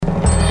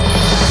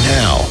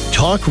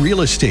Talk Real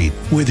Estate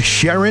with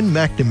Sharon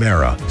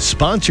McNamara,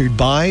 sponsored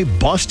by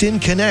Boston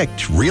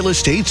Connect Real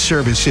Estate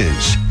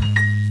Services.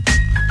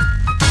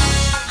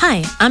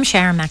 Hi, I'm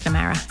Sharon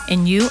McNamara,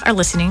 and you are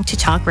listening to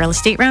Talk Real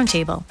Estate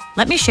Roundtable.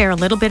 Let me share a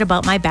little bit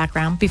about my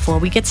background before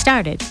we get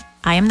started.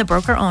 I am the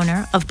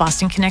broker-owner of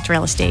Boston Connect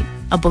Real Estate,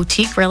 a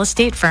boutique real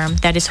estate firm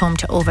that is home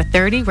to over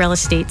 30 real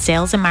estate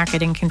sales and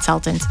marketing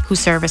consultants who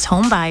service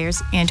home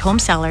buyers and home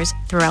sellers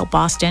throughout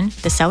Boston,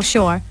 the South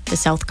Shore, the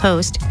South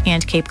Coast,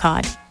 and Cape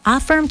Cod. Our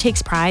firm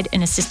takes pride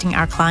in assisting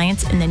our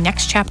clients in the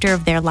next chapter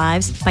of their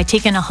lives by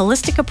taking a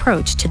holistic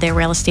approach to their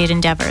real estate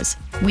endeavors.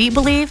 We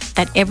believe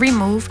that every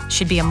move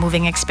should be a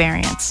moving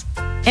experience.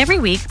 Every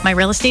week, my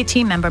real estate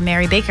team member,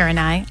 Mary Baker, and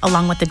I,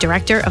 along with the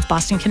director of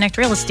Boston Connect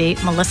Real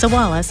Estate, Melissa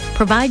Wallace,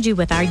 provide you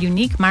with our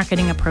unique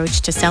marketing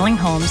approach to selling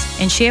homes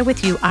and share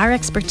with you our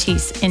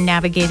expertise in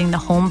navigating the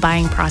home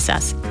buying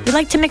process. We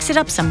like to mix it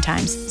up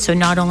sometimes, so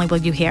not only will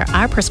you hear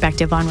our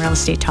perspective on real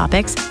estate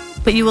topics,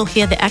 but you will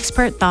hear the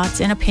expert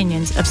thoughts and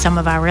opinions of some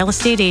of our real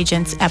estate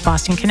agents at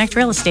Boston Connect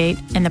Real Estate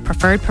and the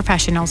preferred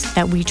professionals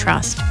that we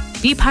trust.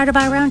 Be part of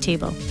our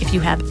roundtable. If you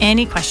have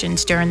any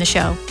questions during the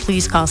show,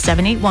 please call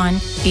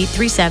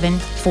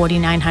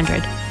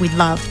 781-837-4900. We'd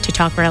love to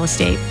talk real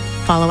estate.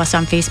 Follow us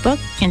on Facebook,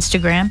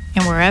 Instagram,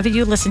 and wherever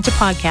you listen to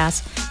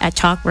podcasts at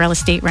Talk Real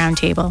Estate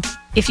Roundtable.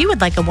 If you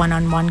would like a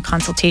one-on-one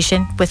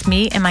consultation with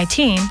me and my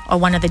team or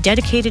one of the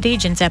dedicated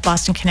agents at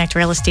Boston Connect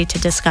Real Estate to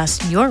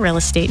discuss your real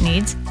estate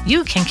needs,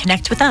 you can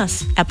connect with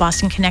us at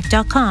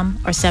bostonconnect.com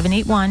or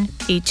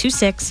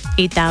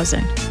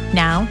 781-826-8000.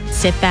 Now,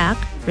 sit back,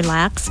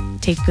 relax,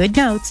 take good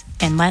notes,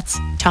 and let's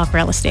talk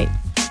real estate.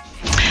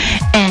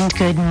 And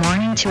good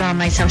morning to all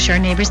my South Shore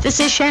neighbors. This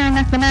is Sharon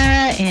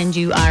McNamara, and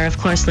you are, of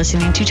course,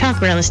 listening to Talk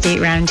Real Estate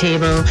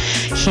Roundtable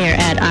here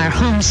at our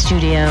home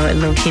studio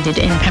located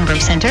in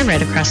Pembroke Center,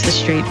 right across the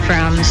street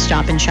from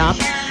Stop and Shop.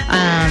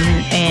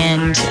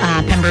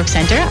 Pembroke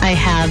Center, I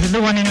have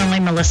the one and only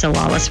Melissa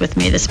Wallace with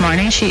me this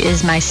morning. She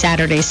is my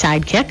Saturday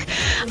sidekick.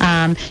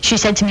 She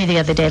said to me the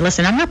other day,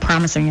 listen, I'm not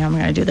promising you I'm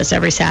going to do this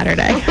every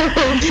Saturday.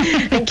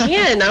 I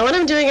can't. Not when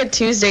I'm doing it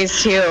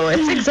Tuesdays, too.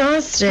 It's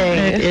exhausting.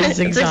 It is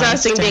exhausting. It's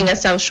exhausting being a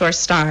South Shore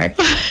star.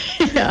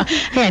 Yeah.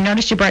 Hey, I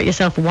noticed you brought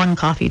yourself one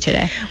coffee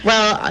today.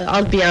 Well,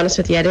 I'll be honest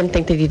with you. I didn't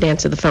think that you'd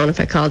answer the phone if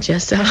I called you,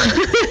 so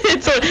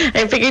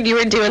I figured you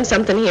were doing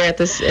something here at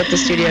the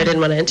studio. I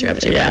didn't want to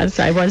interrupt you. Yes,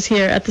 I was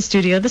here at the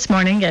studio this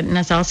morning getting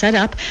us all set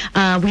up.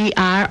 We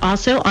are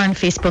also on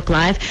Facebook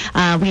Live.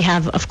 We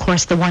have, of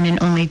course, the one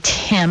and only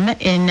Tim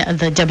in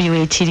the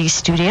WATD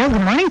studio.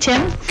 Good morning,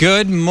 Tim.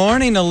 Good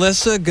morning,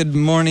 Alyssa. Good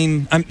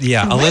morning.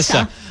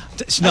 Alyssa.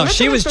 No,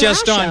 she was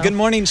just on. Good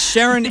morning,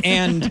 Sharon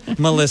and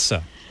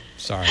Melissa.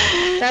 Sorry.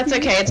 That's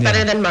okay. It's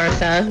better than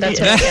Martha. That's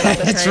what I get all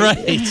the time. That's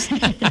right.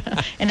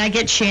 And I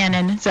get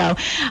Shannon. So,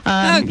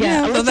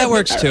 well, that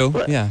works too.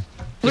 Yeah.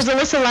 Was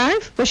Alyssa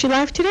live? Was she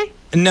live today?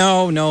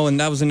 No, and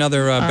that was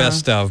another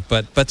best of,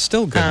 but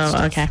still good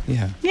stuff. Okay.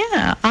 Yeah.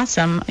 Yeah,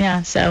 awesome.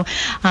 Yeah, so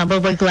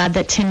we're glad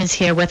that Tim is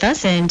here with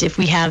us, and if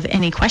we have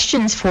any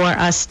questions for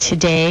us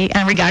today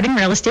regarding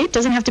real estate,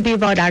 doesn't have to be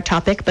about our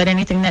topic, but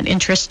anything that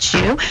interests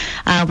you,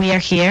 we are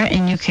here,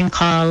 and you can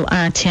call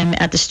Tim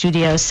at the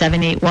studio,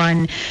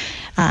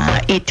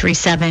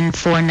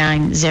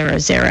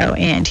 837-4900,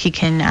 and he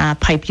can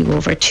pipe you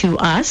over to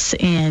us,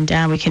 and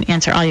we can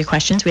answer all your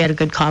questions. We had a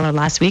good caller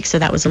last week, so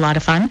that was a lot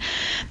of fun.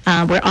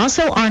 We're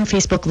also on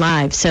Facebook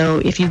Live,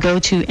 so if you go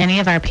to any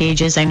of our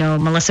pages, I know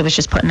Melissa was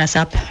just putting us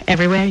up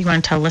everywhere. You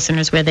want to tell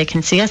listeners where they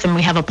can see us, and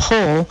we have a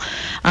poll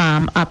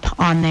up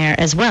on there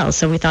as well,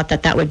 so we thought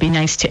that would be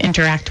nice to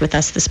interact with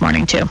us this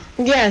morning, too.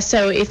 Yeah,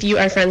 so if you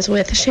are friends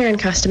with Sharon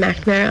Costa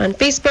McNamara on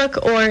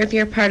Facebook, or if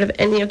you're part of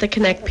any of the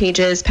Connect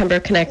pages,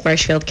 Pembroke Connect,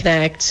 Marshfield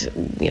Connect,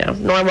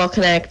 Norwell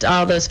Connect,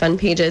 all those fun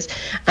pages,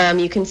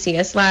 you can see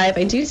us live.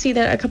 I do see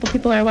that a couple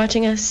people are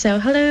watching us, so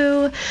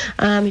hello.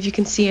 If you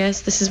can see us,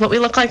 this is what we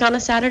look like on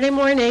a Saturday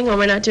morning when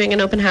we're not doing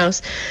an open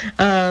house.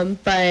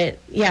 But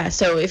yeah,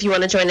 so if you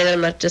want to join in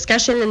on the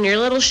discussion and you're a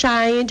little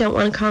shy, don't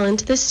want to call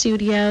into the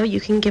studio, you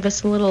can give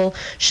us a little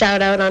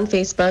shout out on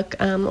Facebook,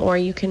 or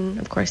you can,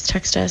 of course,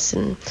 text us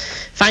and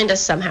find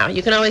us somehow.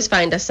 You can always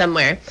find us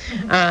somewhere.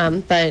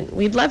 But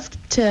we'd love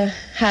to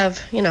have,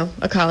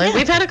 a caller. Yeah.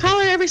 We've had a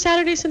caller every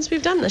Saturday since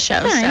we've done the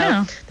show. Yeah, I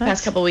know. The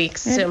past couple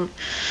weeks. So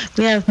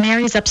we have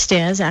Mary's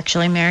upstairs.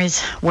 Actually,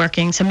 Mary's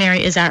working. So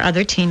Mary is our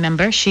other team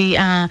member. She's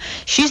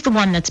the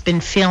one that's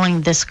been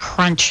feeling this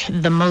crunch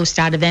the most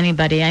out of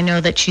anybody. I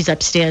know that she's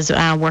upstairs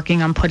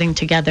working on putting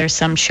together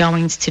some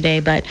showings today,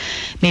 but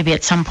maybe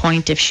at some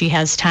point, if she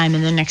has time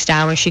in the next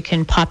hour, she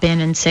can pop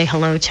in and say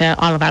hello to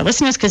all of our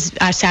listeners, because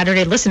our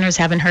Saturday listeners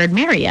haven't heard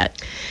Mary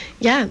yet.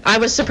 Yeah, I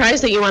was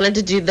surprised that you wanted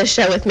to do this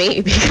show with me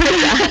because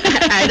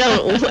I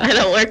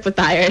don't work with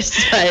buyers,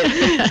 but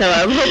so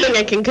I'm hoping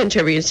I can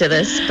contribute to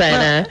this.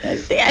 But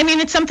I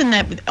mean, it's something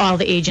that all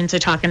the agents are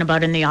talking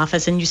about in the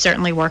office, and you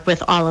certainly work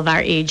with all of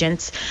our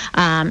agents,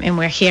 and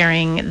we're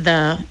hearing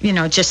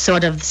just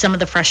sort of some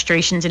of the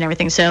frustrations and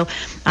everything. So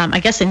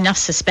I guess enough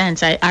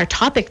suspense. Our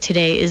topic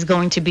today is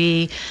going to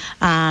be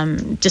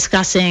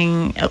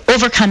discussing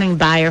overcoming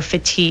buyer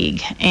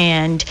fatigue,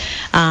 and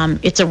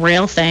it's a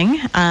real thing.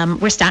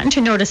 We're starting to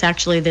notice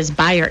actually there's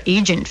buyer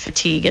agent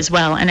fatigue as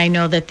well, and I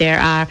know that there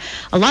are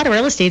a lot of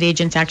real estate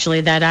agents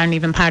actually that aren't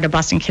even part of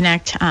Boston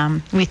Connect.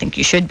 We think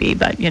you should be,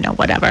 but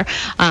whatever.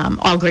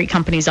 All great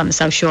companies on the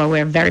South Shore.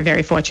 We're very,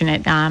 very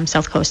fortunate,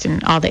 South Coast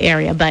and all the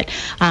area, but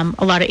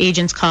a lot of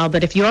agents call.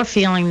 But if you're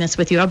feeling this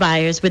with your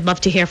buyers, we'd love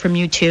to hear from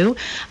you too,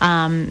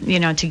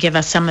 to give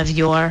us some of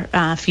your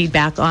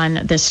feedback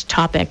on this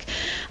topic,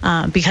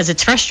 because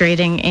it's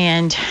frustrating,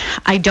 and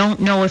I don't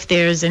know if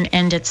there's an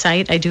end at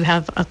sight. I do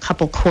have a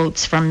couple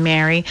quotes from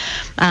Mary,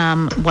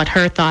 what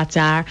her thoughts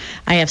are.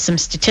 I have some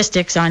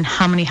statistics on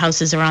how many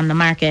houses are on the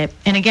market.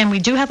 And again, we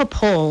do have a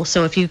poll,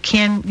 so if you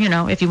can,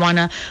 if you want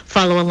to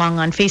follow along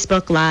on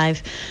Facebook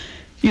Live,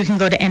 you can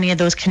go to any of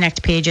those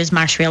Connect pages,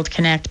 Marshfield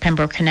Connect,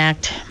 Pembroke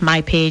Connect,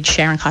 my page,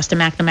 Sharon Costa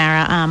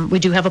McNamara. We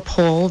do have a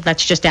poll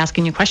that's just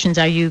asking you questions.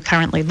 Are you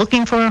currently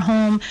looking for a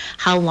home?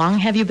 How long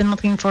have you been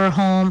looking for a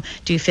home?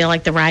 Do you feel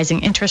like the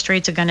rising interest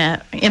rates are going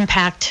to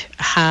impact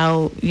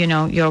how,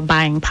 your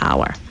buying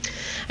power?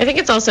 I think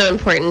it's also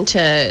important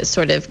to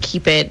sort of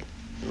keep it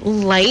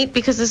light,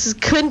 because this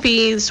could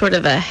be sort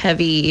of a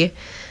heavy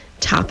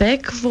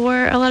topic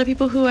for a lot of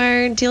people who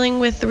are dealing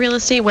with real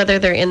estate, whether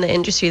they're in the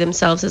industry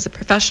themselves as a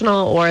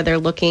professional or they're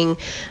looking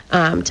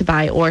to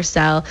buy or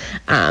sell.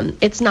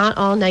 It's not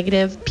all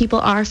negative. People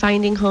are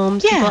finding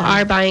homes. Yeah. People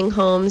are buying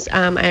homes.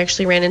 I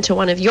actually ran into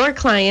one of your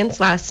clients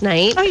last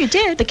night. Oh, you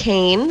did? The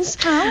Canes.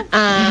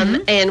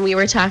 Oh. And we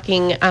were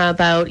talking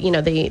about,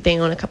 they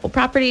own a couple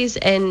properties,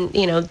 and,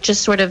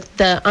 just sort of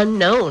the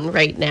unknown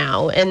right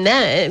now. And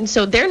then,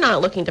 so they're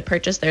not looking to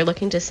purchase, they're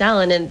looking to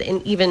sell. And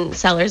even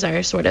sellers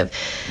are sort of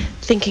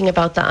thinking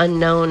about the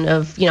unknown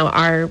of,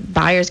 are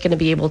buyers going to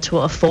be able to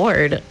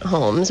afford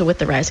homes with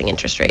the rising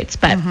interest rates?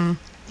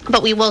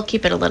 But we will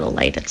keep it a little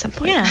light at some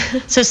point. Yeah.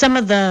 So some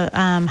of the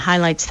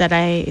highlights that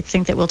I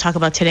think that we'll talk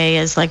about today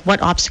is like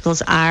what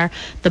obstacles are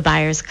the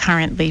buyers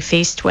currently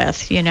faced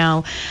with,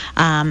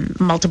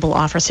 multiple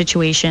offer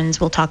situations.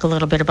 We'll talk a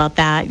little bit about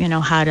that,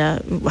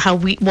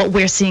 what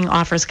we're seeing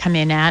offers come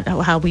in at,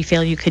 how we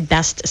feel you could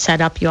best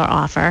set up your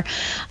offer.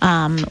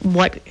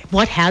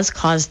 What has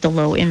caused the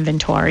low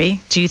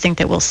inventory? Do you think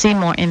that we'll see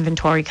more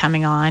inventory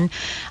coming on?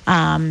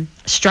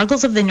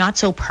 Struggles of the not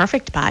so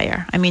perfect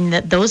buyer. I mean,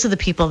 those are the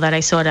people that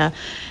I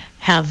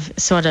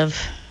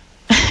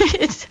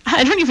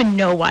I don't even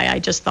know why I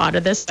just thought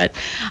of this, but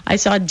I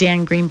saw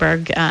Dan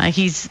Greenberg.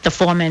 He's the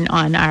foreman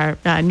on our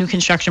new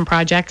construction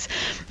projects,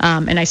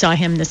 and I saw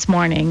him this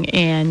morning,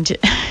 and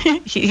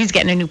he's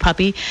getting a new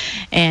puppy.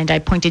 And I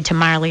pointed to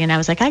Marley, and I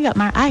was like,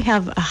 I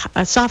have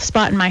a soft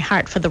spot in my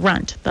heart for the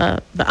runt, the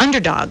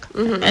underdog,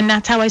 and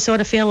that's how I sort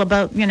of feel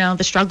about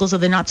the struggles of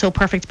the not so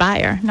perfect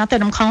buyer. Not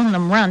that I'm calling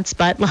them runts,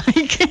 but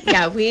like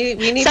yeah, we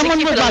need someone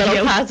to keep it a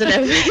little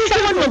positive.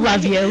 Someone will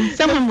love you.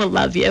 Someone will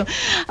love you.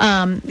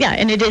 Yeah.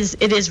 And it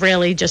is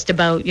really just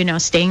about,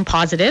 staying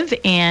positive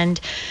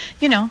and,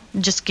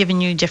 just giving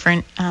you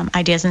different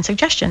ideas and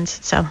suggestions.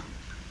 So,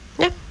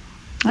 yeah.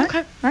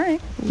 Okay. All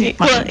right. You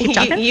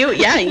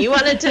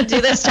wanted to do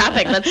this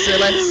topic. Let's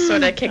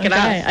sort of kick it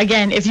off.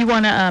 Again, if you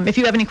want to, if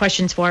you have any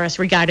questions for us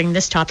regarding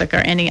this topic or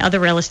any other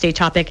real estate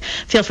topic,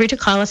 feel free to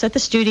call us at the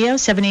studio,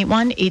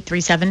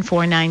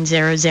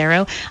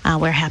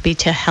 781-837-4900. We're happy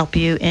to help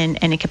you in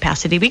any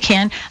capacity we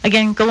can.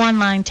 Again, go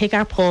online, take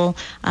our poll.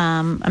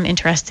 I'm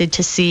interested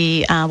to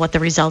see what the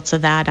results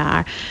of that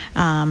are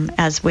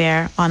as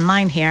we're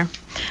online here.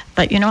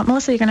 But you know what,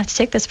 Melissa, you're going to have to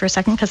take this for a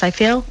second because I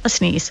feel a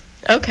sneeze.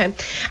 Okay.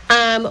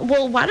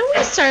 Well, why don't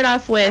we start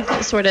off with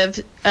sort of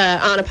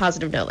on a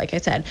positive note, like I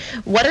said.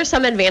 What are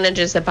some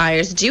advantages that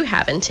buyers do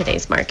have in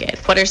today's market?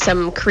 What are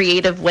some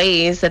creative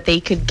ways that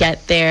they could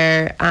get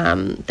their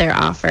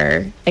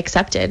offer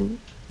accepted?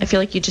 I feel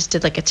like you just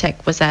did like a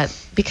tick. Was that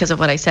because of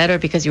what I said or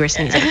because you were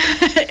sneezing?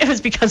 It was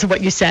because of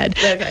what you said.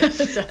 Okay.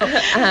 So,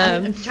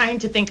 I'm trying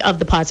to think of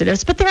the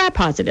positives, but there are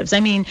positives. I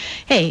mean,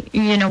 hey,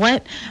 you know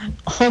what?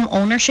 Home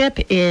ownership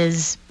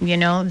is,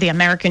 the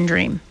American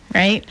dream,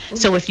 right? Mm-hmm.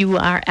 So if you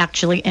are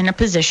actually in a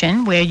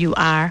position where you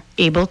are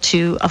able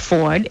to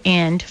afford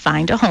and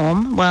find a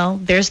home, well,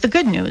 there's the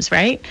good news,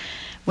 right?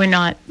 We're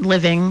not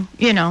living,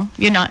 you're not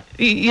in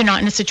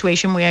a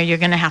situation where you're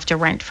going to have to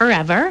rent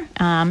forever.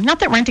 Not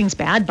that renting's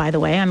bad, by the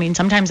way. I mean,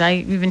 sometimes I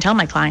even tell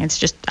my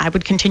clients I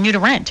would continue to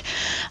rent.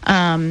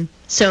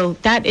 So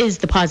that is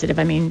the positive.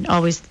 I mean,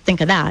 always think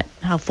of that,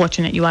 how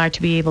fortunate you are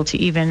to be able to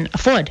even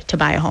afford to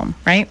buy a home,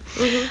 right?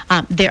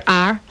 Mm-hmm. There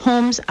are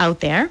homes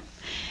out there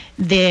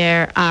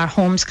there are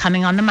homes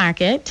coming on the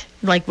market.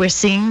 Like, we're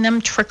seeing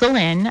them trickle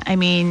in. I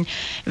mean,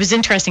 it was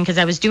interesting because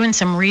I was doing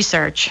some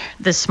research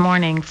this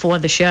morning for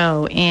the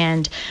show,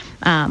 and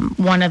I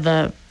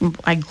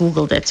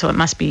Googled it, so it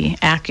must be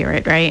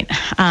accurate, right?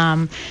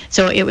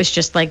 So it was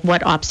just like,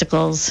 what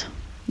obstacles,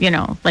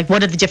 like,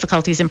 what are the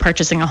difficulties in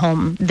purchasing a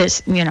home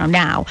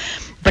now?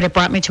 But it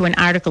brought me to an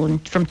article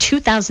from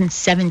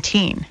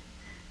 2017.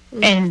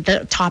 And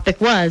the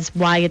topic was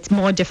why it's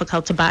more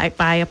difficult to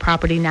buy a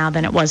property now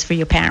than it was for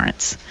your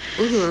parents.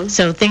 Mm-hmm.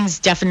 So things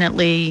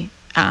definitely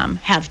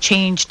have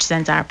changed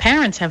since our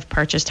parents have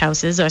purchased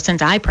houses, or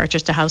since I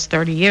purchased a house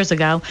 30 years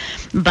ago.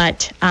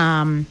 But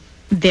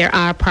there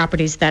are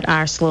properties that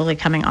are slowly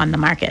coming on the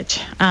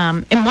market.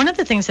 And one of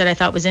the things that I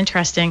thought was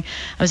interesting,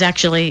 I was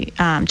actually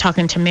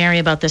talking to Mary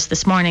about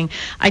this morning.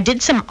 I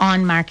did some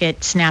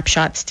on-market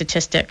snapshot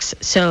statistics,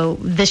 so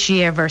this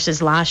year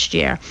versus last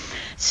year.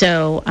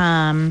 So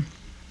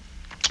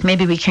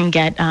maybe we can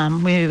get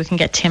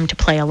Tim to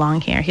play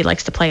along here. He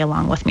likes to play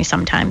along with me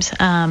sometimes.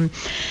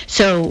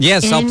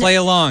 Yes, I'll play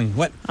along.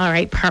 What? All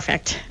right,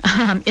 perfect.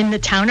 In the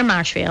town of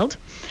Marshfield,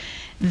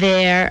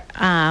 there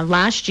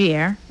last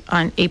year,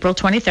 on April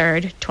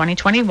 23rd,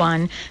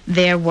 2021,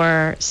 there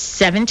were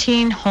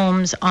 17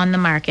 homes on the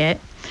market,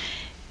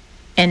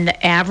 and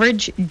the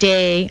average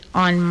day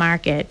on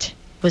market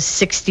was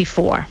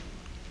 64.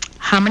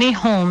 How many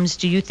homes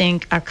do you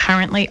think are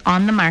currently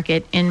on the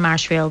market in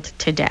Marshfield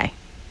today?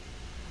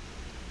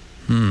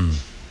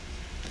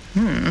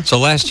 So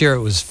last year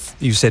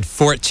you said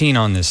 14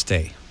 on this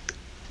day.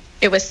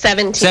 It was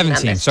 17.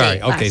 17,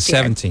 sorry. Okay,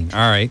 17.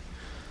 All right.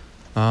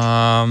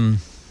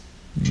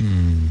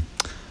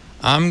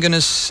 I'm going to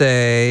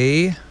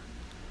say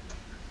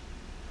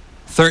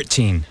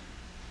 13.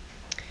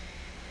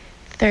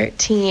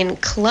 13.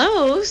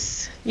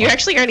 Close. You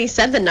actually already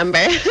said the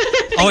number.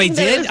 Oh, I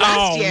did?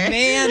 Oh, year.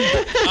 Man.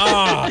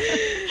 Oh.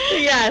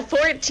 Yeah,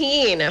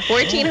 14.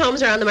 14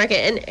 homes are on the market.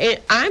 And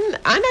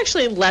I'm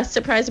actually less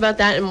surprised about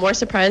that, and more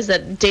surprised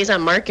that days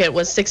on market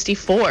was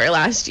 64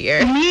 last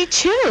year. Me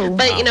too.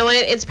 But you know what?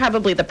 It's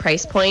probably the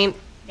price point.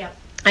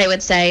 I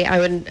would say I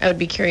would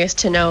be curious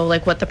to know,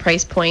 like, what the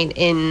price point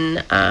in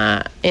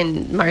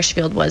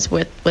Marshfield was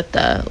with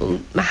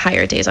the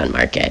higher days on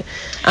market,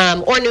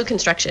 or new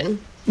construction.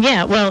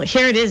 Yeah, well,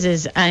 here it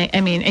is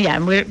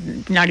we're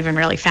not even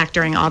really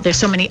factoring there's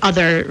so many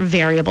other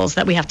variables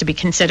that we have to be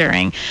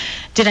considering.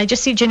 Did I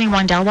just see Ginny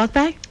Wandell walk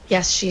by?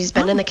 Yes, she's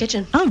been in the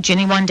kitchen. Oh,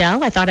 Ginny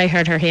Wandell. I thought I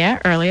heard her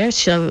here earlier.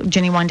 So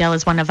Ginny Wandell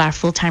is one of our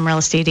full-time real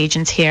estate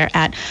agents here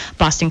at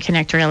Boston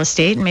Connect Real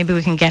Estate. And maybe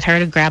we can get her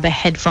to grab a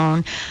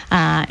headphone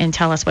and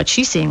tell us what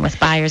she's seeing with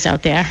buyers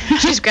out there.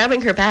 She's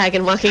grabbing her bag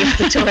and walking out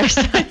the door,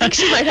 so I think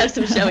she might have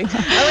some showing.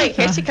 Oh, wait,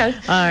 here she comes.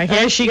 All right,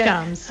 here she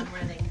comes. I'm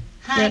running.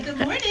 Hi, good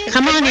morning.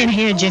 Come on in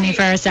here, Ginny,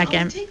 for a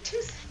second. Take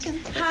 2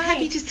 seconds.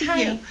 Happy to see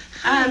you.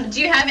 Do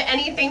you have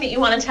anything that you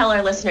want to tell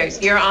our listeners?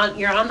 You're on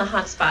the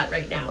hot spot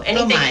right now.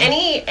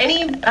 Anything?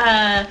 Any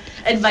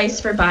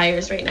advice for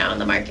buyers right now in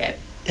the market?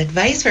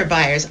 Advice for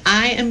buyers.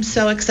 I am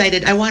so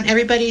excited. I want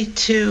everybody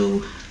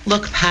to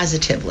look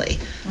positively.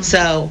 Mm-hmm.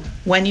 So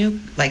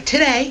when like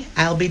today,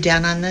 I'll be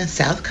down on the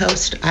South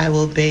Coast. I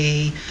will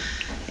be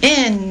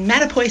in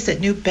Mattapoisett,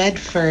 New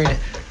Bedford,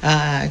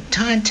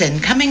 Taunton,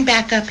 coming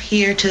back up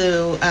here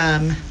to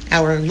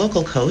our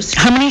local coast.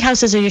 How many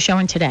houses are you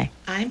showing today?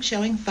 I'm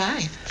showing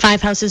 5.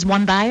 5 houses,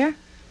 1 buyer?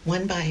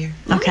 1 buyer.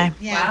 Okay.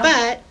 Yeah, wow.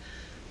 But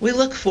we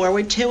look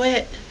forward to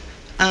it.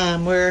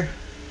 We're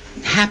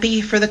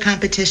happy for the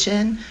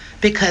competition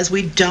because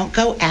we don't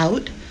go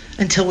out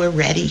until we're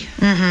ready.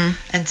 Mm-hmm.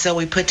 And so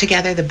we put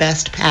together the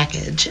best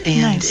package,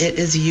 and nice. It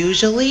is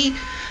usually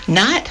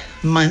not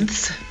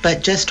months,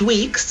 but just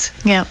weeks.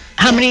 Yeah.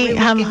 How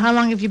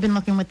long have you been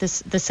looking with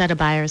this set of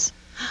buyers?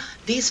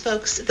 These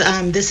folks,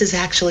 this is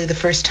actually the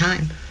first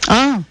time.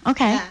 Oh,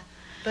 okay. Yeah.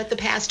 But the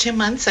past 2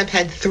 months, I've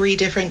had 3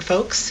 different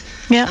folks.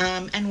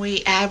 Yeah. And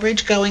we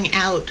average going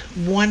out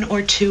 1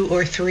 or 2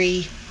 or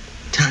 3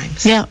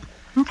 times. Yeah.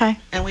 Okay.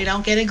 And we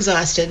don't get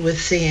exhausted with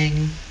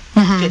seeing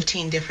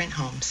 15 different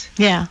homes.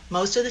 Yeah.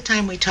 Most of the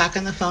time we talk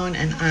on the phone,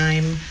 and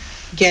I'm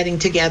getting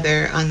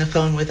together on the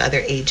phone with other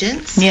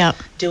agents. Yeah.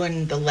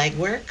 Doing the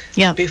legwork.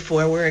 Yeah.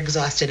 Before we're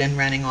exhausted and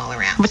running all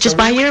around. Which is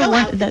why you're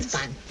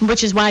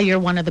Which is why you're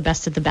one of the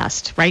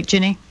best, right,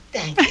 Ginny?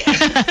 Thank you.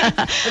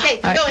 Okay,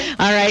 keep going.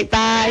 All right, bye.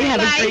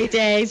 Have a great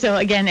day. So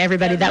again,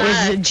 everybody, that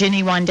was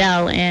Ginny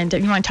Wandell, and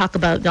you want to talk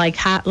about like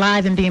hot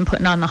live and being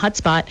put on the hot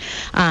spot.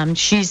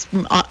 She's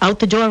out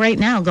the door right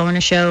now, going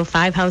to show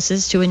 5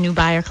 houses to a new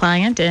buyer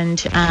client,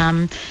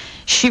 and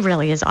she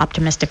really is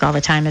optimistic all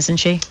the time, isn't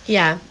she?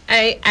 Yeah,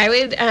 I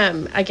would,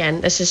 again,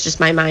 this is just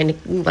my mind,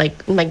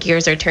 like my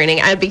gears are turning.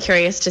 I'd be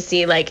curious to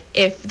see, like,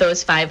 if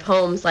those 5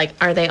 homes, like,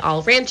 are they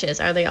all ranches?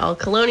 Are they all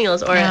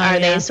colonials? Or are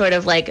they sort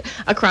of like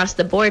across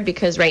the board?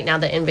 Because right now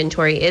the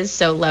inventory is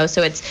so low.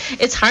 So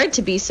it's hard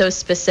to be so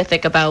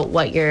specific about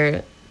what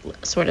you're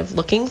sort of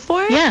looking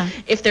for. Yeah.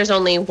 If there's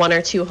only 1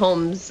 or 2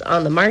 homes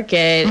on the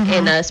market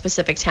in a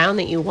specific town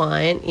that you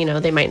want,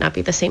 they might not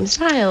be the same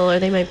style, or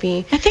they might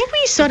be. I think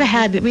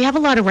we have a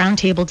lot of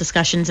roundtable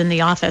discussions in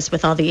the office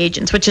with all the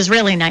agents, which is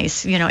really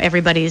nice.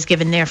 Everybody is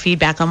giving their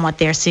feedback on what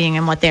they're seeing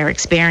and what they're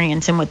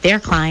experiencing with their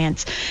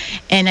clients.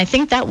 And I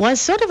think that was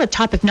sort of a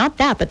topic, not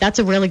that, but that's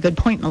a really good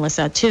point,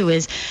 Melissa, too,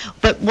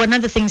 but one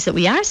of the things that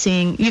we are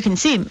seeing, you can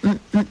see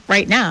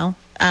right now,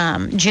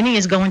 Ginny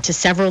is going to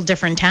several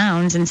different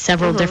towns and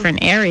several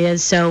different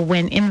areas. So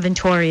when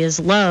inventory is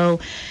low,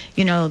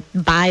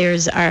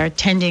 buyers are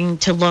tending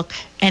to look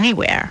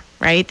anywhere,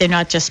 right? They're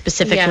not just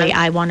specifically,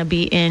 I want to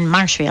be in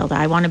Marshfield,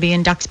 I want to be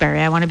in Duxbury,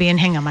 I want to be in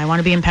Hingham, I want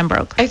to be in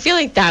Pembroke. I feel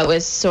like that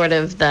was sort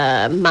of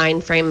the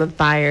mind frame of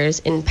buyers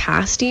in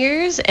past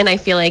years, and I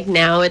feel like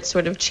now it's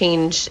sort of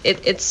changed.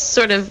 It's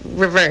sort of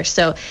reversed.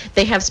 So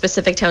they have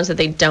specific towns that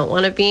they don't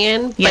want to be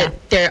in,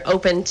 but they're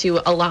open to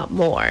a lot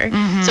more.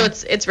 So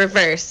it's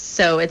reversed.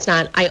 So it's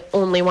not, I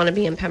only want to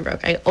be in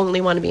Pembroke, I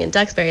only want to be in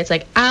Duxbury. It's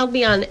like, I'll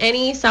be on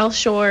any South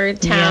Shore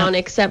town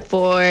except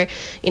for,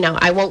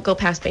 I won't go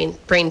past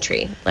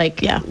Braintree,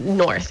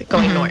 north,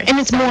 going north. And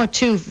it's more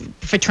too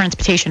for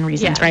transportation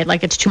reasons, right?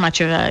 Like it's too much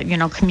of a,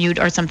 commute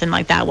or something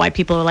like that. Why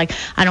people are like,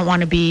 I don't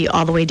want to be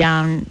all the way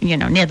down,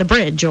 near the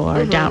bridge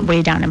or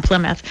way down in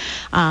Plymouth.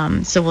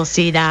 So we'll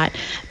see that.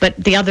 But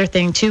the other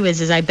thing too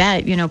is I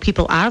bet,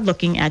 people are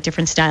looking at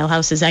different style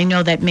houses. I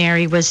know that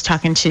Mary was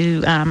talking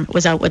to,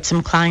 was out with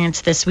some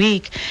clients this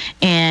week,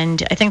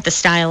 and I think the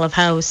style of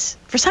house,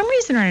 for some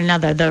reason or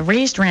another, the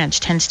raised ranch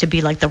tends to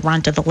be like the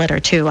runt of the litter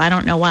too. I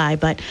don't know why,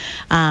 but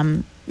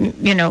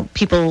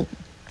people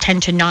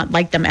tend to not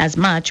like them as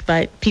much,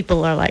 but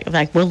people are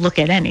like we'll look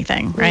at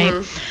anything,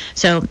 right?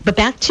 So, but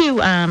back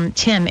to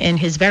Tim and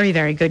his very,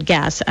 very good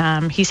guess.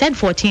 He said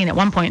 14 at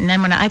one point, and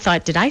then when I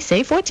thought, did I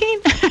say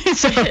 14?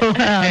 So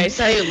I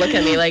saw you look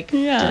at me like,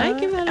 did I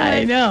give that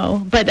away? I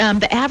know. But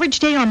the average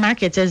day on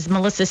markets, as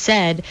Melissa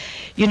said,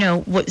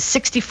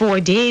 64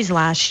 days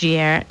last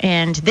year,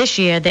 and this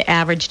year the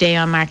average day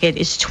on market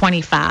is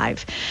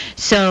 25.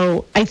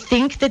 So I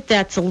think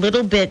that's a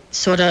little bit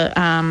sort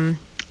of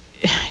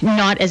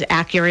not as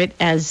accurate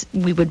as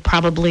we would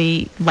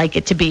probably like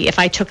it to be. If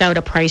I took out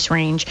a price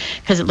range,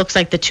 because it looks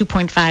like the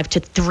 2.5 to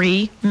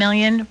 3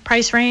 million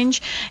price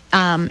range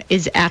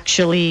is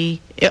actually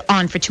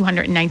on for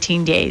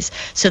 219 days.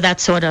 So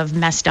that sort of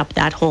messed up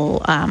that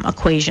whole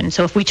equation.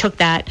 So if we took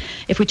that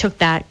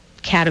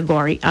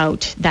category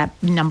out, that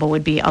number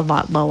would be a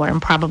lot lower and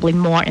probably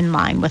more in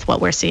line with what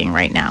we're seeing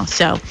right now.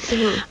 So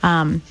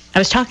I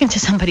was talking to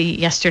somebody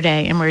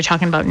yesterday, and we were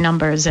talking about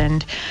numbers,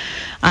 and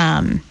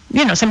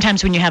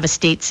sometimes when you have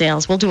estate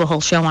sales, we'll do a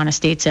whole show on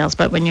estate sales,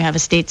 but when you have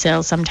estate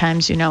sales,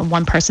 sometimes,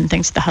 one person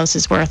thinks the house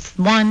is worth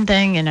one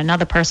thing and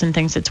another person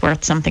thinks it's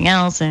worth something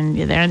else, and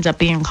there ends up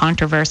being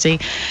controversy.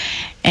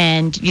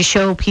 And you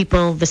show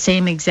people the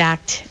same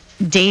exact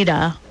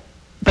data,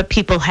 but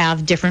people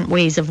have different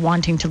ways of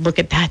wanting to look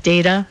at that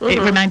data. It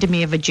reminded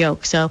me of a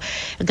joke. So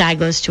a guy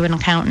goes to an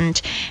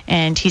accountant,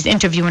 and he's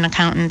interviewing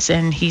accountants,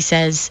 and he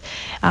says,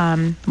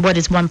 what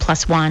is 1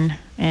 + 1?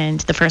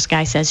 And the first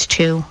guy says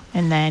 2.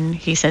 And then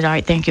he said, all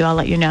right, thank you, I'll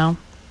let you know.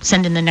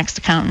 Send in the next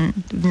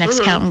accountant. The next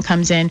accountant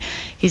comes in.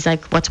 He's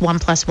like, what's 1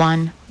 +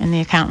 1? And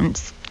the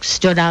accountant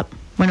stood up,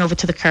 went over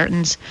to the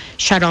curtains,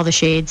 shut all the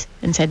shades,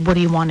 and said, what do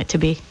you want it to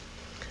be?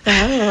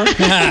 That's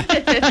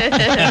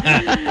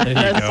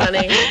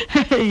funny.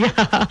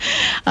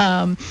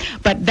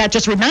 But that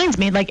just reminds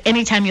me, like,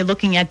 anytime you're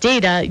looking at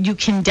data, you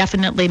can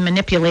definitely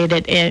manipulate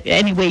it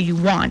any way you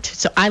want.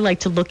 So I like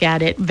to look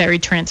at it very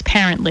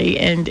transparently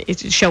and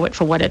show it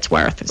for what it's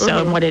worth,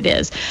 and what it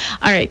is.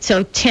 All right,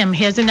 so Tim,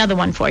 here's another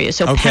one for you.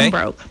 So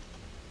Pembroke.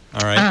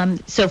 All right.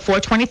 So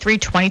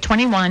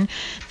 4/23/2021,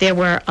 there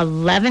were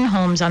 11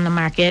 homes on the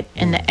market,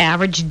 and the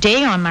average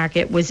day on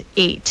market was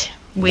 8.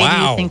 Where do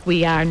you think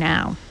we are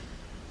now?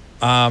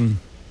 All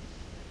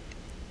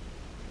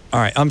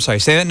right. I'm sorry.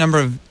 Say that number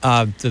of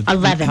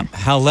 11.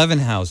 11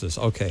 houses.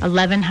 Okay.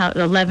 11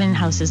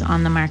 houses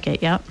on the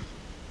market. Yep.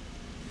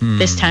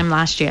 This time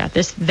last year,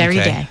 this very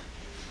day.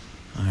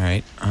 All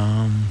right.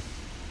 Are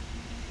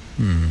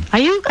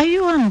you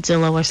on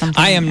Zillow or something?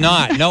 I am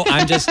not. No,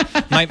 I'm just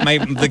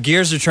the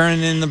gears are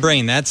turning in the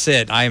brain. That's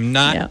it. I am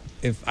not. Yep.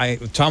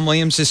 If Tom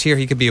Williams is here,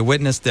 he could be a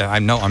witness. There.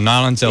 I'm not on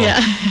Zillow.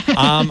 Yeah.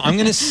 I'm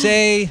gonna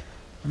say.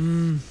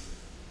 I'm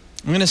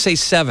going to say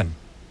 7.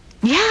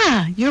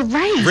 Yeah, you're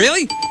right.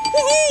 Really?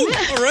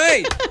 Woohoo! All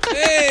right.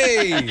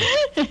 Hey.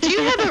 Do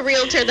you have a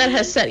realtor that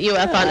has set you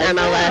up on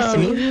MLS?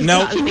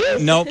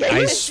 Nope.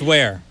 I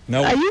swear.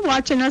 Nope. Are you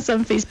watching us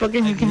on Facebook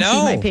and you can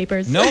see my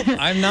papers? Nope,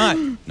 I'm not.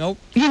 Nope.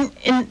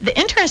 And the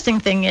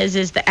interesting thing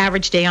is the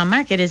average day on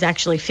market is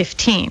actually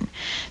 15.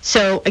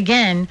 So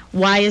again,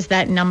 why is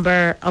that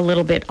number a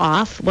little bit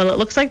off? Well, it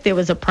looks like there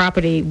was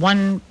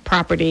one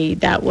property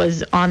that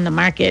was on the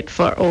market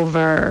for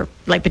over,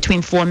 like,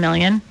 between $4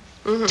 million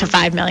to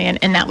 $5 million,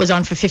 and that was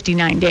on for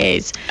 59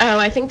 days. Oh,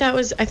 I think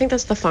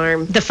that's the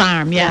farm. The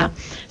farm, yeah.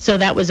 So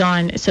that was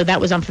on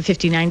for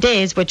 59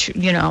 days, which,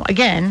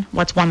 again,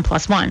 what's 1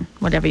 + 1?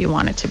 Whatever you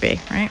want it to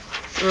be, right?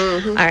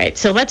 Mm-hmm. All right,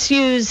 so let's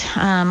use,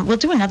 we'll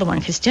do another one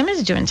because Tim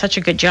is doing such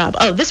a good job.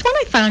 Oh, this one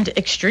I found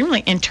extremely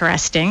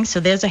interesting, so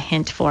there's a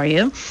hint for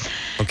you.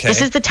 Okay.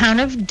 This is the town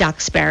of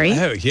Duxbury.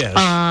 Oh, yes.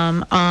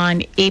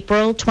 On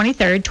April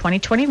 23rd,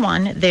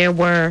 2021, there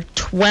were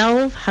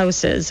 12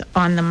 houses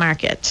on the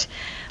market.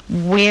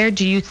 Where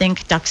do you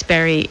think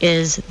Duxbury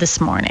is this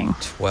morning?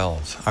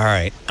 12. All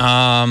right.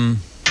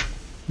 I'm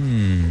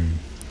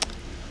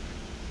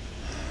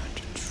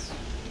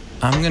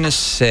going to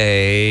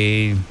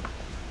say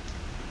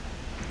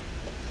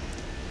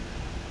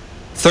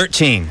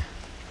 13.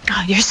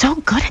 Oh, you're so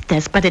good at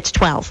this, but it's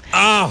 12.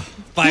 Oh,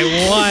 by 1.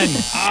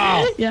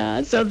 Oh.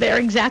 Yeah, so they're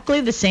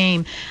exactly the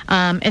same.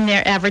 And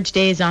their average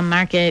days on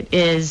market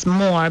is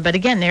more. But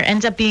again, there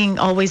ends up being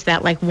always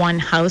that one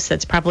house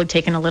that's probably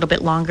taken a little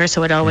bit longer.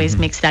 So it always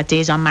makes that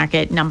days on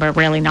market number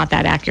really not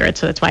that accurate.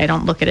 So that's why I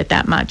don't look at it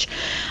that much.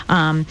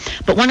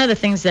 But one of the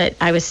things that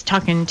I was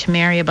talking to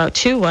Mary about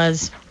too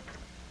was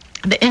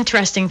the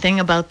interesting thing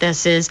about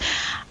this is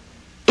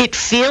it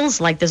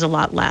feels like there's a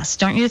lot less,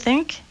 don't you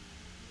think?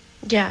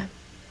 Yeah.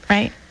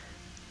 Right?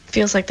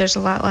 Feels like there's a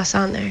lot less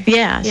on there.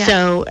 Yeah.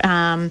 So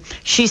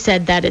she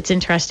said that it's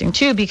interesting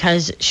too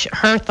because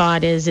her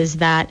thought is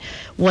that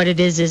what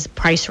it is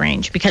price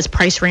range, because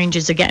price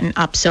ranges are getting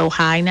up so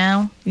high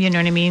now. You know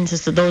what I mean?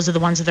 So those are the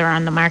ones that are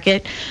on the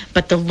market.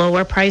 But the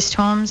lower priced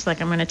homes,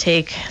 like I'm going to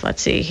take,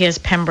 let's see, here's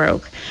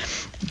Pembroke.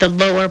 The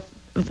lower,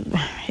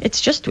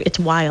 it's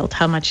wild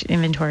how much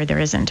inventory there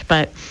isn't.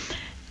 But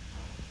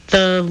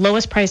the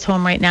lowest priced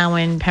home right now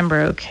in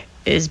Pembroke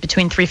is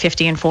between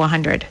 $350 and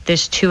 $400.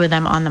 There's 2 of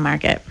them on the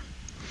market.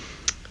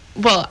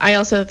 Well, I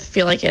also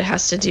feel like it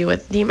has to do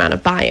with the amount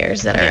of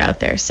buyers that are out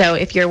there. So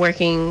if you're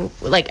working,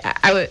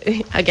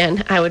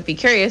 I would be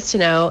curious to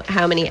know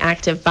how many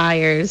active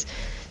buyers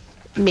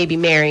maybe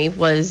Mary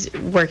was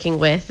working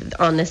with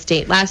on this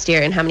date last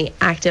year and how many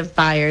active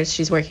buyers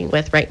she's working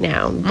with right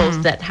now,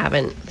 both that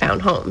haven't found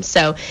homes.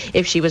 So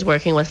if she was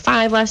working with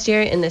 5 last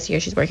year and this year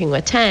she's working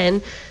with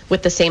 10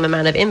 with the same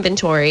amount of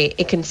inventory,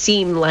 it can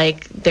seem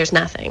like there's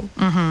nothing.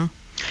 Mm-hmm.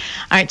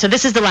 All right, so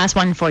this is the last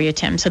one for you,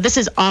 Tim. So this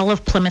is all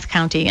of Plymouth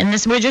County, and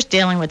we're just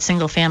dealing with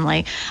single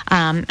family.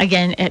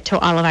 Again, to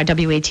all of our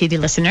WATD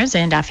listeners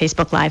and our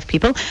Facebook Live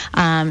people,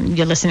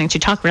 you're listening to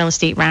Talk Real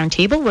Estate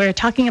Roundtable. We're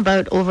talking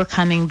about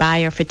overcoming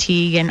buyer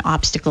fatigue and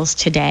obstacles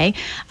today.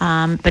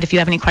 But if you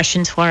have any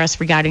questions for us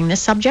regarding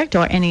this subject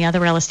or any other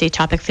real estate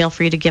topic, feel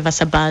free to give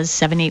us a buzz,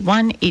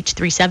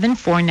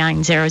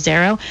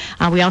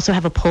 781-837-4900. We also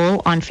have a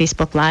poll on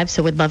Facebook Live,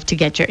 so we'd love to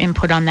get your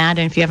input on that.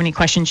 And if you have any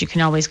questions, you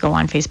can always go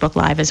on Facebook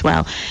Live as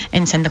well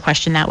and send the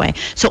question that way.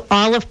 So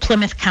all of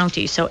Plymouth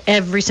County, so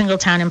every single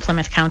town in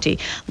Plymouth County.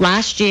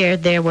 Last year,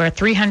 there were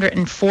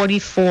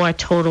 344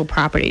 total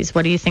properties.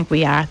 What do you think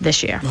we are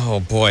this year? Oh,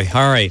 boy.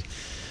 All right.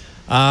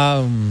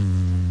 I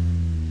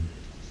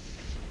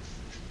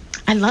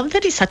love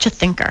that he's such a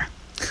thinker.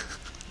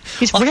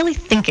 He's really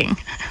thinking.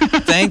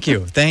 Thank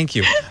you.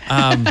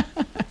 I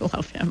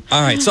love him.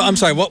 All right. So I'm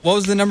sorry. What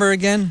was the number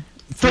again?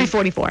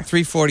 344.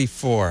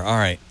 344. All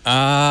right.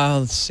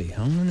 Let's see.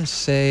 I'm going to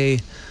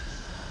say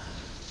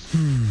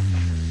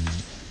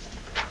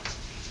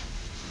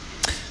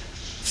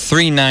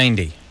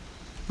 390.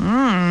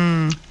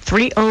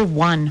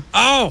 301.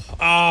 Oh,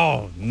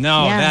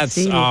 no. Yeah, that's,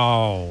 see.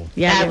 Yeah,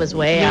 that was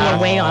way off. You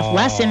were way off.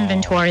 Less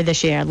inventory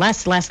this year.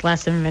 Less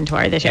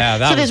inventory this year. Yeah,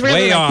 that was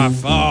really way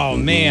off. Oh,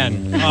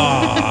 man.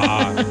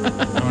 I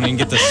don't even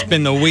get to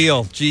spin the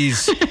wheel.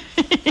 Jeez.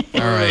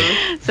 All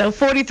right. So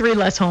 43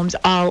 less homes,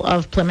 all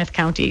of Plymouth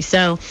County.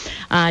 So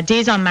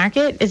days on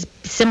market is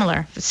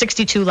similar.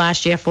 62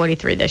 last year,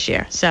 43 this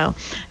year. So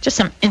just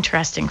some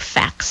interesting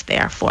facts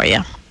there for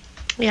you.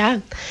 Yeah.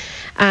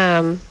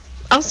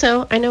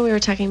 Also, I know we were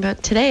talking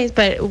about today,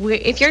 but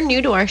if you're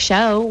new to our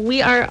show,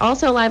 we are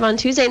also live on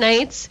Tuesday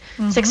nights,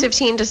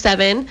 6:15 to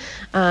 7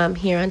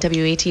 here on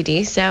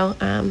WATD. So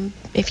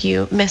if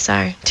you miss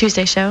our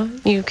Tuesday show,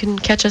 you can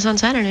catch us on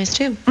Saturdays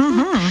too.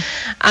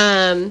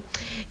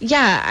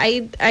 Yeah,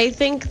 I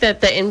think that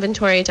the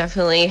inventory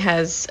definitely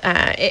has,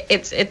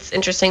 it's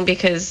interesting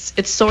because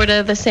it's sort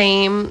of the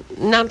same,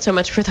 not so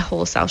much for the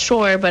whole South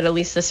Shore, but at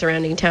least the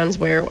surrounding towns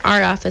where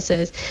our office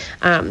is,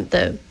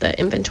 the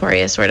inventory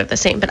is sort of the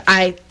same. But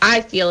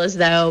I feel as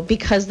though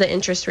because the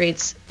interest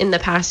rates in the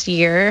past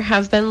year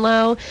have been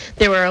low,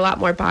 there were a lot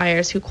more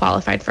buyers who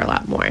qualified for a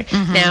lot more.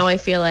 Now I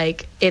feel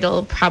like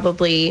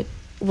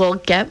we'll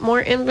get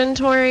more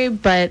inventory,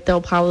 but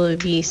there'll probably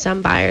be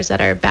some buyers that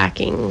are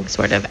backing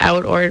sort of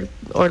out or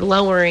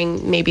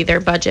lowering maybe their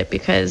budget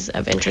because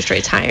of interest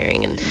rates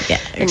hiring and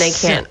they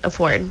can't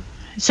afford.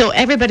 So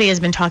everybody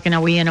has been talking,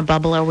 are we in a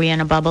bubble? Are we in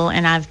a bubble?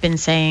 And I've been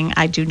saying,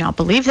 I do not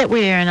believe that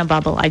we are in a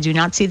bubble. I do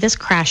not see this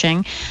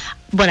crashing.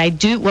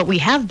 What we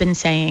have been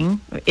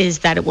saying is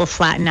that it will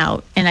flatten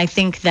out. And I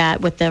think that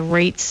with the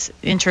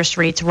interest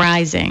rates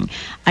rising,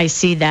 I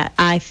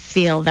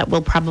feel that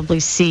we'll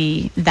probably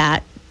see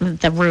that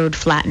the road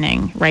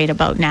flattening right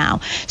about now.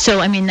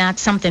 So, I mean,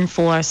 that's something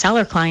for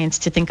seller clients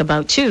to think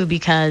about too,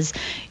 because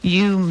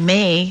you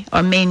may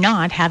or may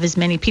not have as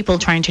many people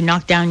trying to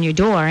knock down your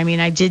door. I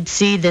mean, I did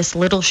see this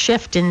little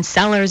shift in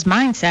sellers'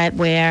 mindset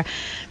where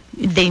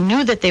they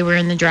knew that they were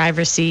in the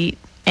driver's seat,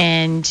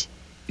 and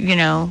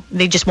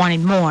they just wanted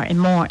more and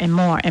more and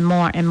more and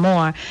more and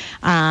more.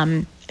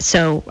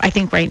 So I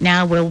think right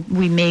now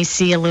we may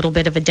see a little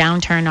bit of a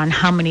downturn on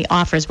how many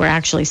offers we're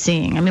actually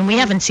seeing. I mean, we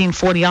haven't seen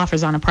 40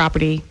 offers on a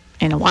property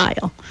in a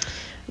while.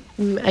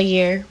 A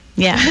year.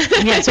 Yeah.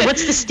 So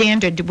what's the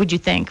standard, would you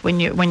think, when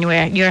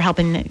you're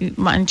helping?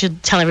 Why don't you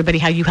tell everybody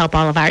how you help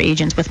all of our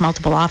agents with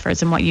multiple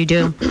offers and what you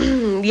do?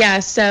 Yeah.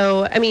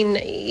 So, I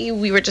mean,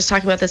 we were just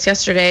talking about this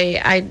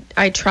yesterday.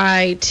 I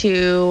try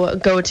to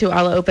go to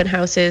all the open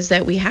houses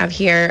that we have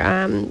here.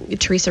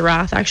 Teresa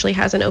Roth actually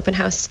has an open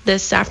house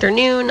this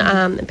afternoon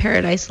in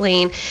Paradise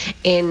Lane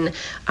in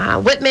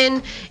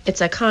Whitman.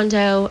 It's a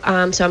condo,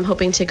 so I'm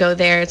hoping to go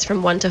there. It's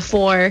from 1 to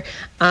 4.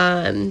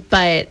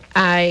 But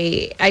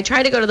I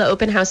try to go to the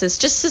open houses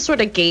just to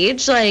sort of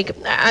gauge, like,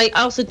 I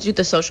also do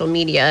the social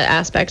media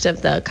aspect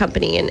of the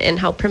company and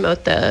help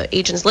promote the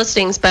agents'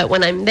 listings. But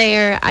when I'm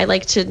there, I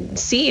like to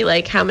see,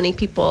 like, how many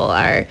people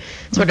are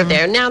sort of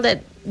there. Now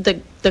that the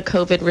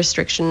COVID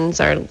restrictions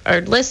are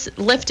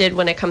lifted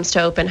when it comes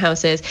to open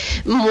houses,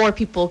 more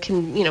people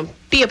can,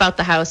 be about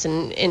the house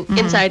and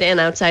inside and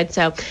outside.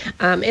 So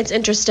it's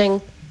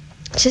interesting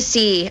to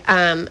see,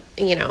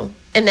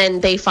 and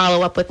then they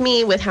follow up with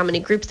me with how many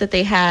groups that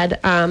they had,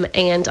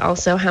 and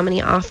also how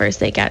many offers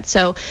they get.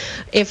 So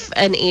if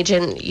an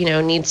agent,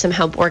 needs some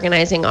help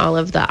organizing all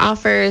of the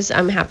offers,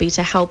 I'm happy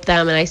to help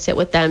them, and I sit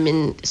with them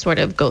and sort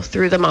of go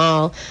through them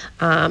all,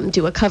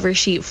 do a cover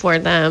sheet for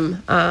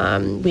them.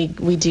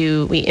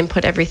 We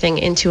input everything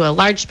into a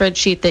large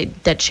spreadsheet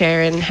that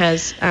Sharon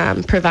has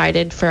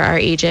provided for our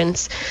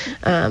agents.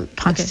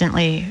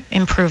 Constantly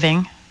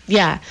improving.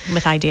 Yeah,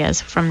 with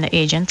ideas from the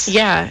agents.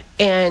 Yeah,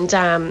 and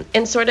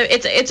sort of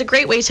it's a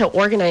great way to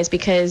organize,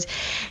 because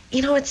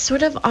it's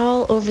sort of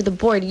all over the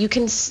board. You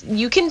can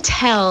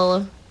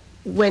tell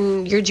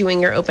when you're doing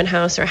your open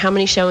house or how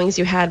many showings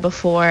you had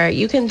before.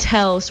 You can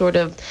tell sort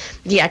of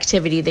the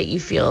activity that you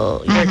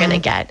feel you're going to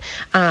get.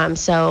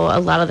 So a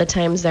lot of the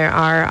times there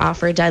are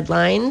offer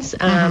deadlines,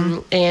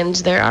 and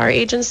there are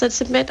agents that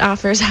submit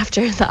offers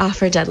after the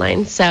offer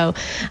deadline. So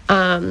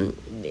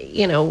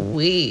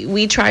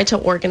we try to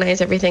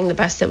organize everything the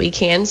best that we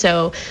can,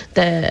 so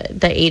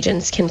the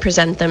agents can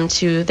present them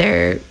to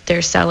their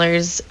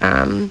sellers,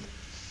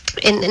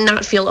 and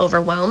not feel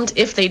overwhelmed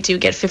if they do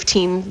get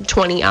 15,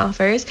 20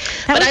 offers.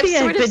 That would be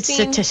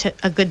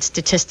a good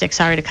statistic.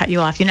 Sorry to cut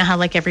you off. You know how,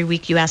 like, every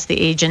week you ask the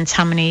agents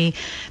how many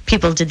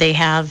people did they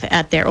have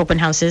at their open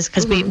houses?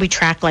 Because we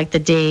track, like, the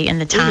day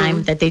and the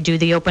time that they do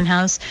the open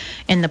house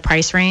and the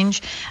price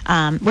range,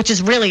 which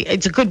is really,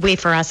 it's a good way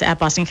for us at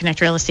Boston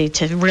Connect Real Estate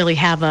to really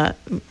have a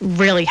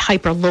really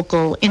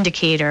hyper-local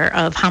indicator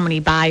of how many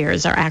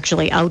buyers are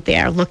actually out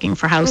there looking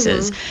for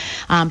houses.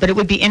 But it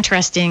would be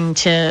interesting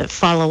to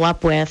follow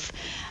up with,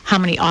 how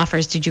many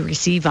offers did you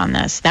receive on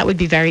this? That would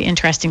be very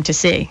interesting to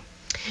see.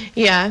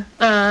 Yeah,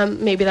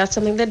 maybe that's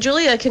something that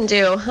Julia can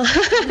do.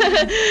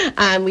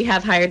 We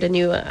have hired a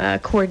new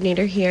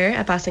coordinator here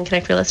at Boston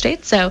Connect Real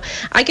Estate, so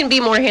I can be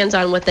more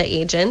hands-on with the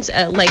agents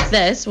like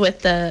this with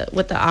the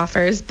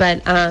offers.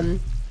 But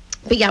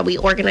yeah, we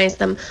organize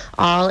them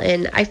all,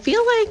 and I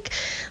feel like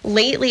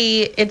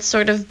lately it's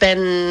sort of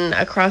been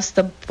across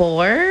the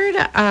board,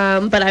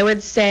 but I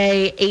would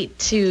say 8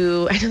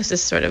 to, I know this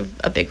is sort of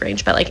a big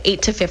range, but like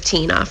 8 to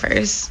 15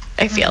 offers,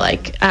 I feel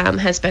like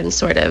has been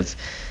sort of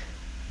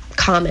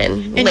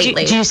common and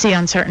lately. Do you see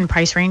on certain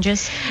price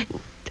ranges?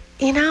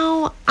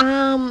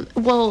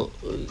 Well,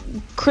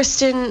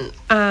 Kristen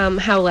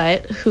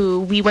Howlett, who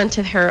we went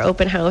to her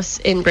open house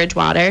in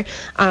Bridgewater,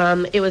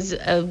 it was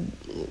a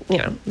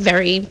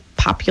very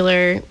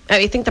popular.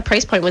 I think the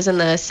price point was in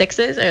the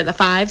 6s or the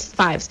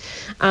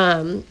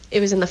 5s. It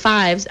was in the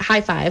 5s,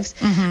 high 5s.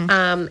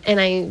 And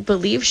I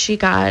believe she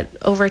got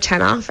over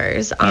 10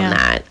 offers on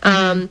that.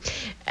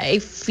 I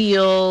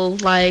feel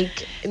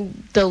like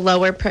the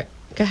lower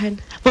Go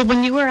ahead. Well,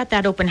 when you were at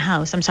that open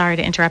house, I'm sorry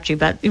to interrupt you,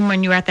 but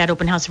when you were at that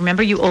open house,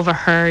 remember you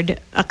overheard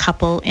a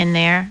couple in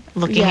there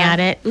looking at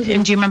it?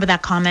 And do you remember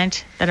that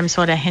comment that I'm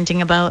sort of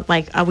hinting about?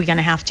 Like, are we going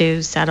to have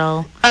to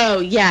settle? Oh,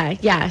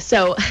 yeah.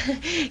 So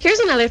here's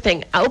another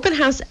thing, open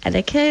house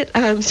etiquette.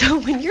 So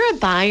when you're a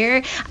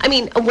buyer, I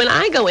mean, when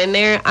I go in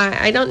there,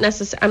 I don't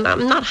necessarily,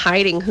 I'm not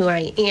hiding who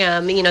I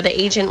am.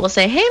 The agent will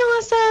say, hey,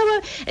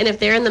 Melissa. And if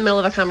they're in the middle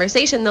of a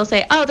conversation, they'll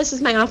say, oh, this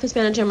is my office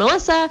manager,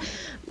 Melissa.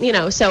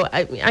 So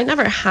I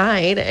never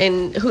hide,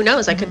 and who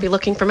knows, I could be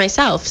looking for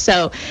myself.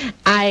 So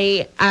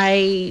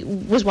I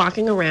was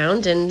walking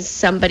around, and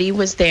somebody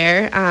was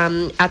there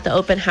at the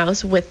open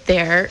house with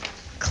their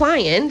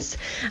clients,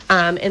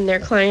 and their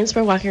clients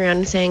were walking around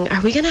and saying,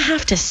 are we going to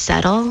have to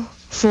settle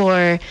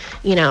for,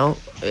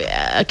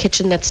 a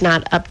kitchen that's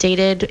not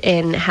updated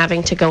and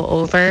having to go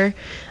over,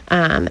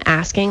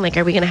 asking, like,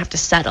 are we going to have to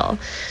settle?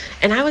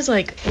 And I was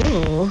like,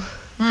 ooh.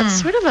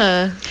 It's sort of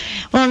a...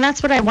 Well, and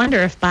that's what I wonder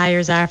if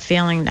buyers are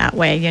feeling that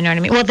way. You know what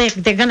I mean? Well,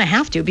 they're going to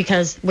have to,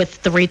 because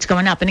with the rates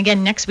going up. And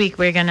again, next week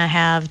we're going to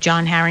have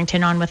John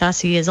Harrington on with us.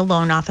 He is a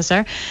loan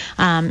officer.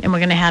 And we're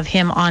going to have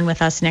him on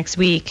with us next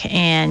week.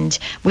 And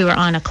we were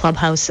on a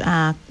Clubhouse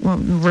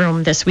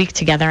room this week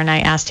together, and I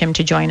asked him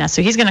to join us.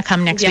 So he's going to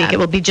come next week. It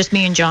will be just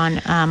me and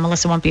John.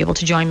 Melissa won't be able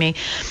to join me.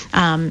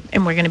 And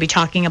we're going to be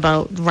talking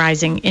about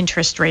rising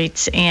interest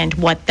rates and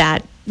what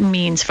that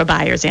means for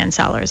buyers and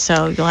sellers.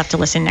 So you'll have to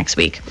listen next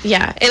week.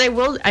 Yeah, and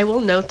I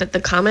will note that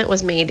the comment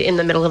was made in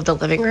the middle of the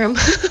living room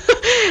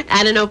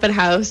at an open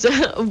house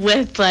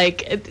with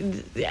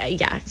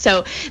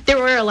so there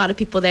were a lot of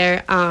people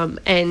there,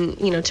 and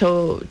you know,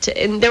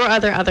 and there were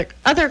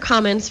other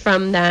comments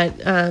from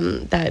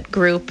that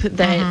group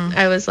that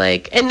I was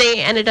like, and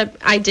they ended up,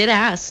 I did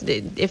ask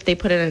if they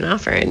put in an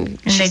offer, and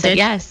she said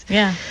yes.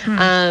 Yeah.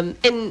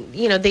 And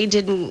you know, they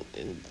didn't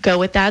go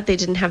with that. They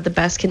didn't have the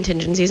best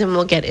contingencies, and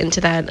we'll get into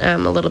that a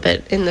little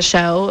bit in the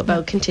show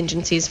about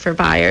contingencies for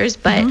buyers.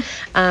 But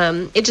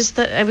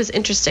it was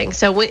interesting.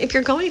 So if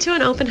you're going to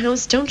an open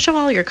house, don't show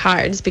all your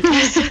cards,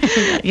 because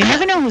you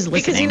never know who's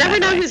listening. Because you never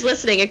know who's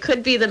listening. It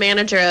could be the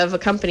manager of a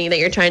company that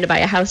you're trying to buy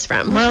a house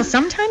from. Well,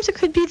 sometimes it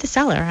could be the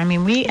seller. I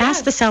mean, we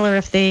asked the seller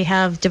if they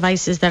have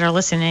devices that are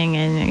listening,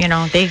 and you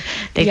know, they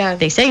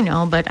say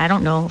no, but I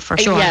don't know for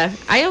sure. Yeah,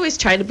 I always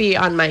try to be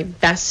on my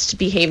best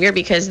behavior,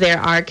 because there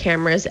are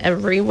cameras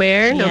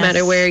everywhere, no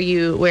matter where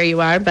you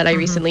are. But I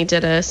recently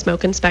did a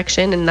smoke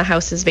inspection, and the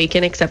house is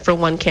vacant except for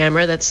one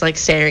camera that's like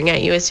staring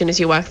at you as soon as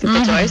you walk through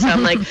the door. So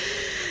I'm like,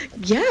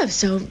 yeah,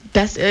 so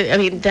best. I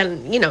mean,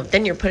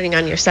 then you're putting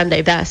on your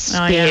Sunday best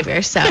behavior.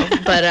 Yeah. So,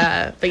 but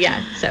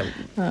yeah, so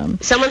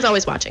someone's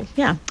always watching.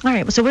 Yeah. All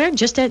right. Well, so we're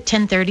just at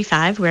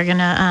 10:35. We're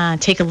gonna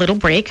take a little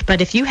break.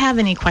 But if you have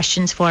any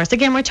questions for us,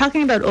 again, we're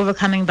talking about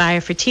overcoming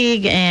buyer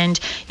fatigue and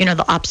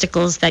the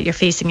obstacles that you're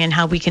facing and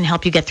how we can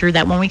help you get through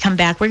that. When we come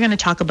back, we're going to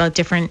talk about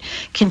different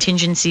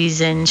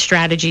contingencies and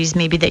strategies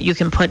maybe that you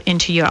can put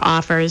into your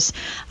offers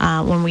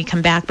when we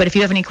come back. But if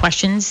you have any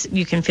questions,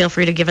 you can feel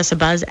free to give us a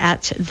buzz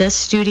at the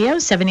studio.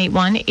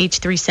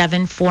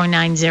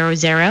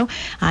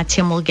 781-837-4900.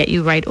 Tim will get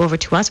you right over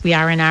to us. We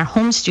are in our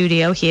home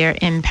studio here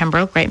in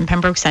Pembroke, right in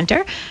Pembroke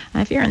Center.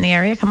 If you're in the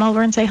area, come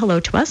over and say hello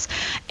to us.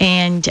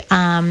 And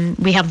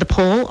we have the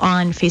poll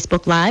on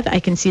Facebook Live. I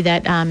can see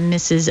that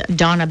Mrs.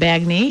 Donna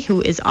Bagney,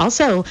 who is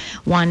also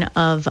one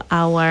of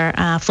our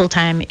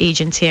full-time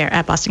agents here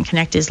at Boston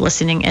Connect, is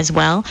listening as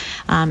well.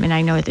 And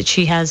I know that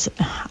she has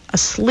a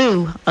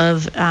slew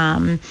of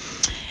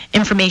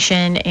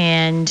information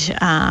and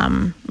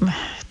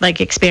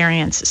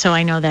experience. So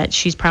I know that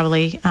she's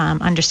probably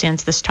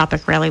understands this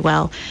topic really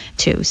well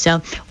too.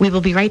 So we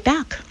will be right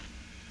back.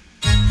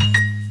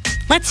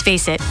 Let's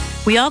face it,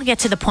 we all get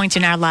to the point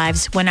in our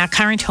lives when our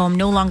current home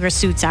no longer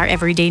suits our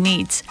everyday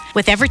needs.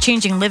 With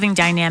ever-changing living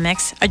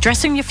dynamics,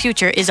 addressing your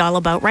future is all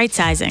about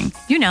right-sizing.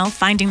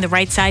 Finding the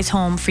right size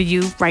home for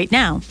you right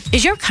now.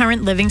 Is your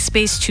current living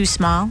space too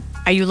small?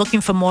 Are you looking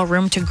for more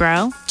room to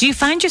grow? Do you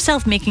find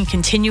yourself making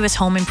continuous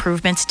home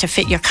improvements to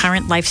fit your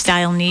current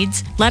lifestyle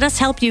needs? Let us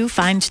help you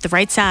find the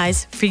right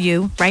size for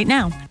you right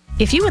now.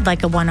 If you would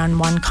like a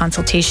one-on-one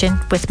consultation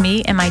with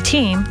me and my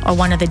team, or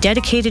one of the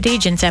dedicated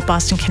agents at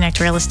Boston Connect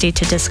Real Estate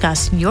to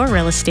discuss your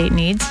real estate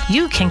needs,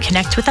 you can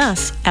connect with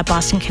us at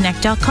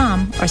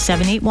bostonconnect.com or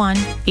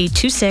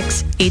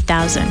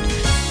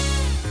 781-826-8000.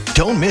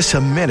 Don't miss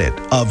a minute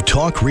of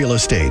Talk Real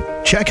Estate.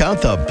 Check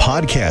out the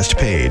podcast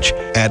page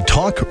at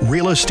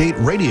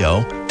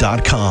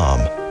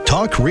talkrealestateradio.com.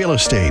 Talk Real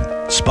Estate,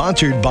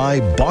 sponsored by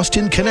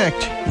Boston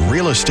Connect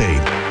Real Estate.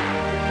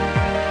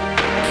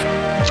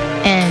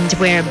 And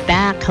we're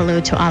back.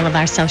 Hello to all of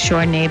our South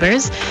Shore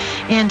neighbors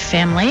and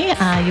family.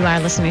 You are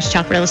listening to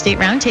Talk Real Estate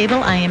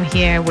Roundtable. I am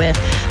here with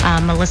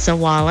Melissa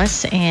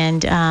Wallace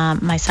and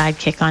my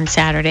sidekick on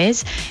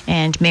Saturdays.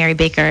 And Mary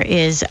Baker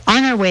is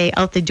on her way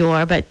out the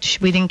door, but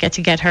we didn't get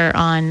to get her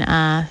on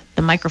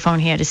the microphone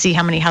here to see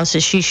how many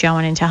houses she's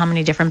showing and to how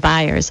many different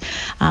buyers.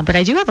 But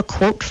I do have a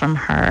quote from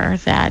her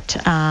that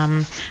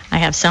I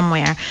have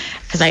somewhere,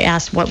 because I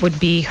asked what would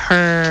be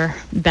her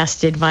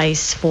best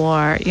advice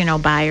for,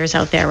 buyers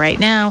out there right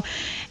now.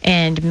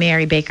 And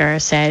Mary Baker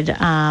said,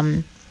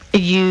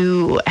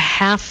 you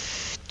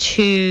have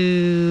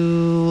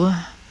to...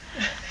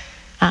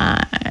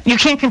 you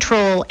can't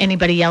control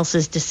anybody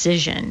else's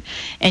decision,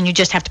 and you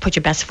just have to put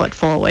your best foot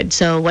forward.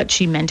 So what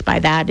she meant by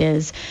that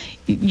is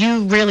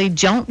you really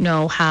don't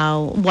know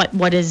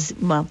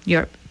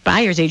your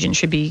buyer's agent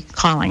should be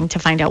calling to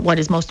find out what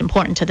is most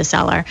important to the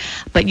seller,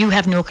 but you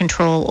have no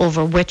control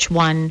over which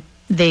one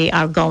they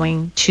are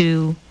going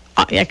to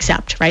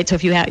accept, right? So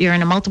if you're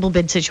in a multiple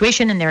bid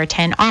situation and there are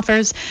 10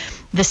 offers,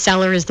 the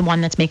seller is the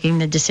one that's making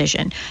the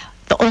decision.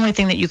 The only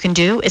thing that you can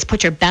do is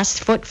put your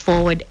best foot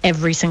forward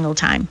every single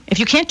time. If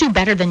you can't do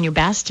better than your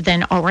best,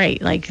 then all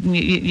right,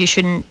 you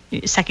shouldn't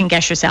second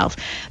guess yourself.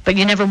 But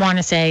you never want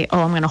to say,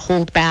 I'm going to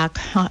hold back.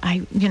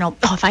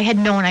 If I had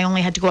known I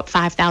only had to go up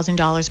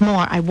 $5,000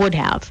 more, I would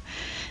have.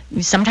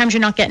 Sometimes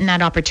you're not getting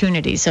that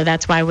opportunity. So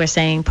that's why we're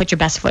saying put your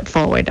best foot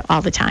forward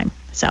all the time.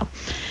 So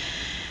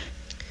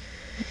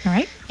All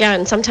right. Yeah,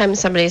 and sometimes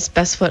somebody's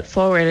best foot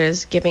forward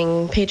is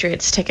giving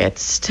Patriots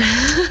tickets.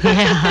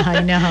 Yeah,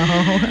 I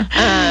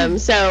know.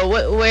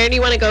 So where do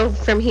you want to go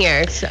from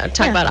here?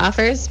 Talk about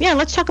offers? Yeah,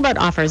 let's talk about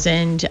offers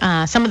and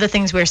some of the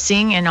things we're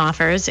seeing in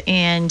offers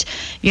and,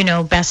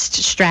 best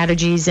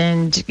strategies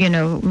and,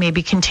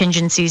 maybe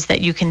contingencies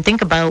that you can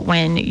think about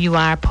when you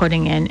are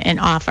putting in an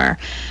offer.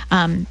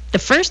 The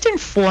first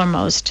and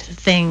foremost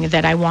thing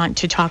that I want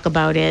to talk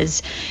about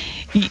is,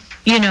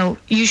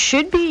 you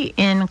should be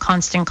in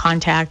constant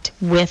contact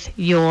with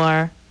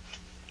your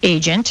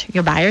agent,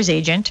 your buyer's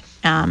agent.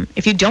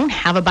 If you don't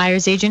have a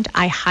buyer's agent,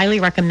 I highly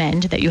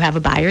recommend that you have a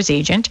buyer's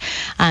agent.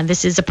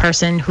 This is a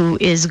person who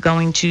is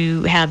going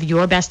to have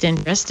your best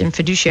interest and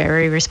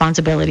fiduciary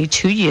responsibility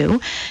to you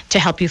to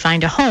help you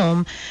find a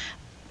home.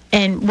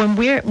 And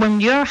when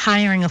you're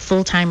hiring a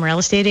full-time real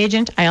estate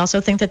agent, I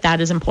also think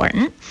that is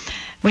important.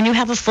 When you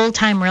have a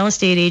full-time real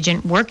estate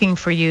agent working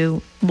for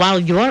you while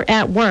you're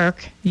at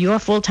work, your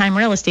full-time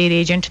real estate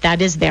agent,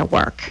 that is their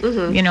work.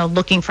 Mm-hmm.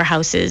 Looking for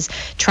houses,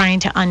 trying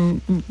to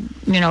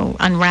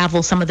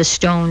unravel some of the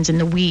stones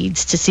and the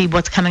weeds to see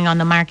what's coming on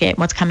the market,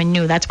 what's coming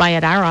new. That's why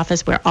at our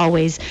office we're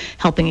always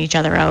helping each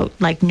other out,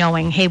 like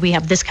knowing, hey, we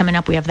have this coming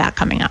up, we have that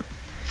coming up.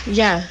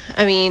 Yeah,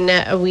 I mean,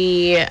 I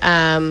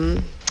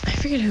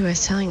forget who I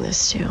was telling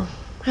this to.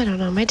 I don't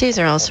know. My days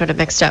are all sort of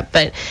mixed up.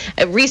 But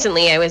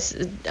recently I was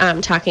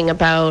talking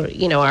about,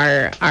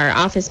 our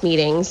office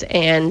meetings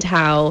and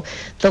how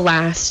the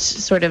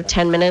last sort of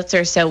 10 minutes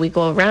or so we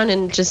go around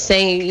and just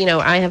say,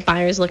 I have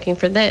buyers looking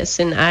for this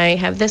and I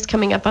have this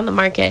coming up on the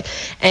market.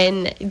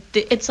 And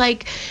it's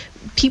like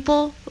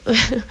people...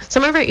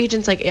 Some of our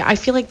agents, I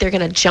feel like they're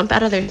going to jump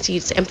out of their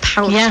seats and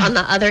pounce on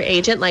the other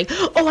agent like,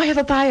 oh, I have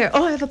a buyer.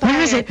 Oh, I have a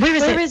buyer.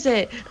 Where is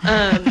it?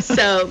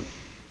 So...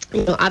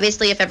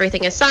 obviously, if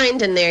everything is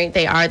signed and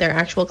they are their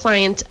actual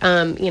client,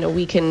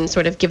 we can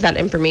sort of give that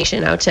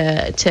information out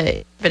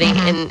to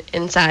everybody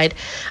inside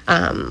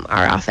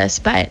our office.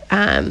 But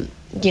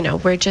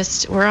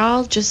we're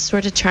all just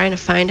sort of trying to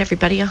find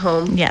everybody a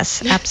home.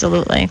 Yes,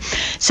 absolutely.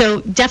 So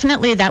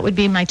definitely that would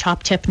be my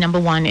top tip. Number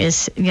one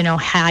is,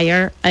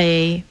 hire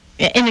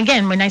and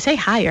again, when I say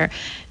hire,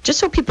 just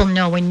so people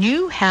know, when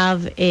you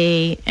have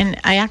and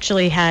I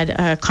actually had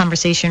a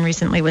conversation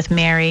recently with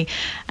Mary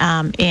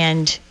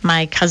and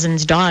my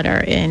cousin's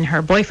daughter and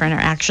her boyfriend are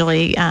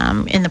actually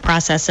in the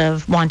process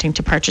of wanting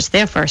to purchase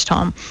their first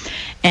home.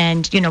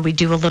 And, we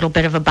do a little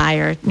bit of a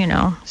buyer,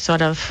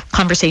 sort of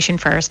conversation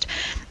first.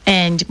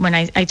 And when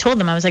I told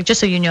them, I was like,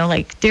 just so you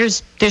know,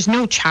 there's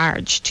no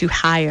charge to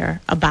hire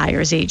a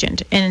buyer's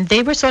agent. And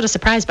they were sort of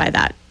surprised by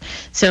that.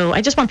 So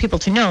I just want people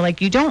to know,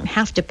 you don't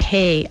have to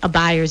pay a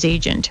buyer's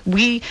agent.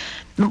 We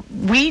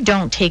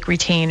don't take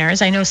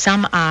retainers. I know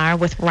some are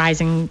with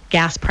rising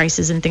gas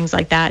prices and things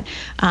like that,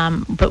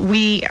 but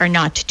we are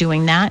not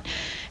doing that.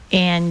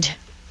 And,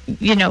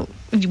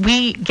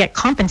 we get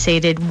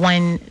compensated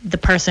when the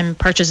person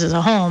purchases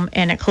a home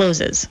and it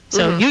closes.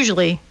 So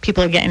usually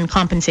people are getting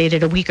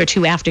compensated a week or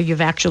two after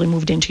you've actually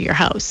moved into your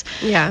house.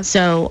 Yeah.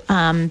 So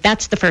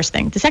that's the first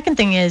thing. The second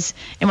thing is,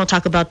 and we'll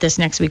talk about this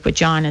next week with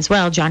John as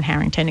well. John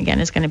Harrington, again,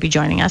 is going to be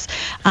joining us.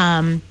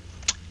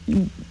 Be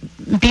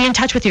in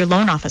touch with your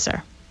loan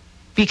officer,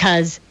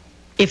 because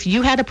if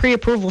you had a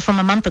pre-approval from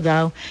a month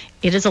ago,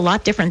 it is a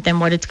lot different than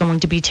what it's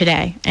going to be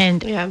today.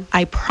 And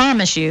I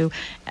promise you,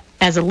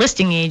 as a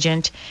listing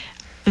agent,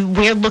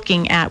 we're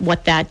looking at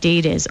what that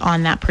date is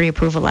on that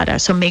pre-approval letter.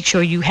 So make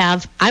sure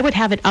I would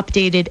have it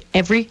updated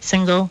every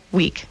single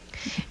week.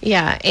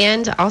 Yeah,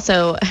 and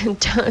also,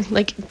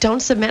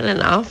 don't submit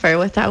an offer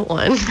without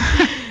one.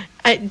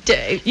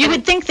 You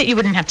would think that you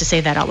wouldn't have to say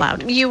that out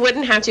loud. You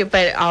wouldn't have to,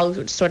 but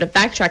I'll sort of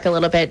backtrack a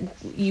little bit.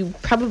 You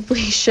probably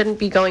shouldn't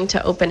be going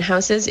to open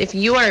houses. If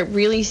you are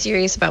really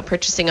serious about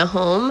purchasing a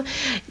home,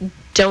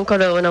 don't go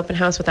to an open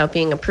house without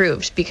being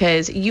approved,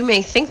 because you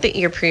may think that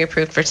you're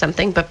pre-approved for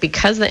something, but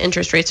because the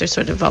interest rates are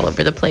sort of all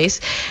over the place,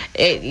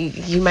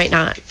 you might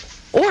not.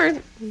 Or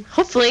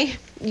hopefully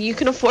you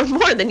can afford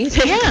more than you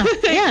think. Yeah,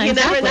 you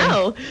exactly. never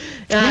know.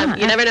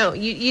 You never know.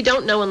 You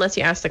don't know unless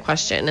you ask the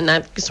question, and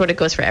that sort of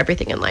goes for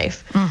everything in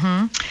life.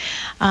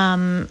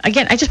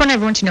 Again, I just want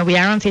everyone to know we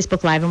are on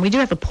Facebook Live, and we do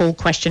have a poll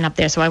question up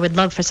there, so I would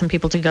love for some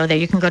people to go there.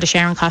 You can go to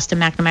Sharon Costa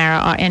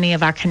McNamara or any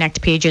of our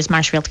Connect pages,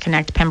 Marshfield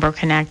Connect, Pembroke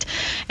Connect,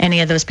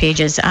 any of those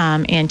pages,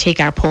 and take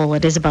our poll.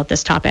 It is about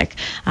this topic.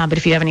 But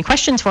if you have any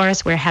questions for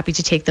us, we're happy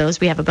to take those.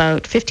 We have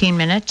about 15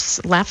 minutes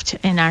left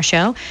in our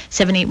show,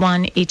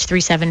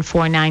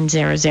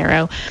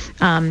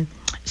 781-837-4900.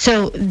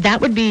 So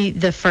that would be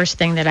the first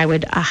thing that I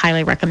would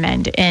highly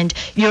recommend. And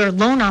your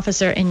loan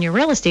officer and your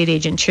real estate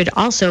agent should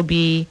also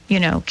be,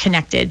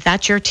 connected.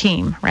 That's your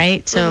team,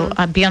 right? So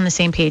be on the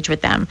same page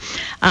with them.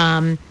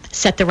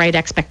 Set the right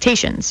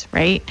expectations,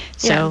 right?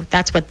 So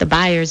that's what the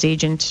buyer's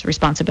agent's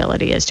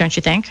responsibility is, don't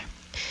you think?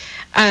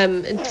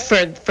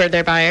 For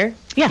their buyer.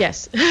 Yeah.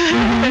 Yes.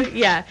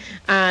 Yeah.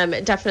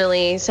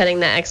 Definitely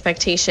setting that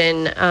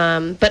expectation.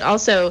 But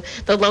also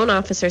the loan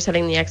officer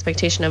setting the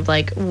expectation of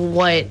like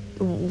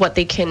what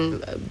they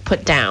can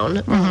put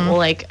down.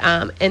 Like,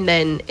 and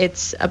then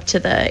it's up to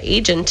the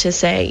agent to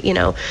say,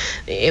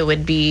 it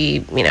would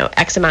be,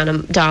 X amount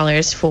of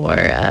dollars for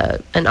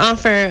an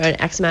offer, or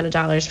X amount of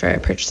dollars for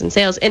purchase and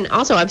sales. And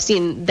also I've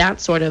seen that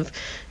sort of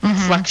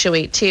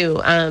fluctuate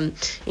too.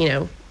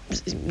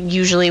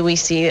 Usually we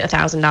see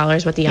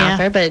 $1,000 with the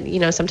offer, but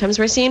sometimes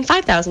we're seeing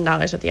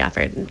 $5,000 with the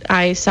offer.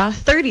 I saw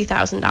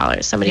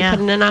 $30,000. Somebody put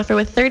in an offer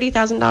with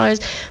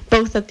 $30,000,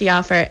 both at the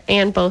offer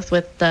and both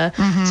with the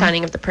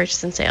signing of the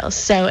purchase and sales.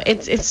 So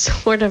it's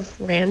sort of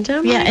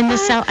random. Yeah, and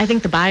I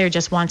think the buyer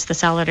just wants the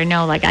seller to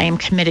know, like, I am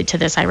committed to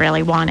this. I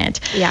really want it.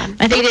 Yeah,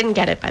 they didn't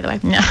get it, by the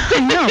way. No,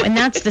 and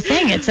that's the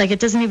thing. It's like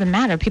it doesn't even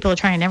matter. People are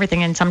trying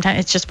everything, and sometimes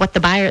it's just what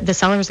the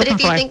seller is looking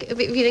for. But if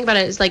you think about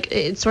it, it's like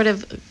it sort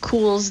of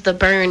cools the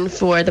burn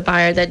for the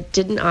buyer that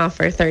didn't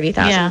offer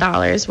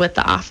 $30,000 with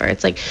the offer.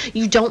 It's like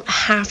you don't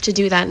have to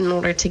do that in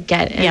order to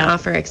get an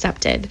offer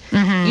accepted.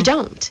 You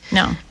don't.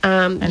 No.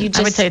 I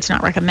would say it's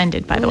not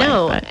recommended, by the way.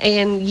 No,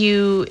 and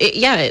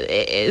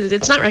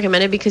it's not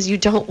recommended because you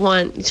don't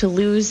want to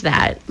lose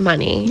that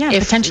money. Yeah,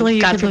 if potentially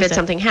you God could forbid lose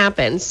something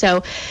happens.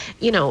 So,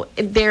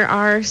 there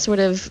are sort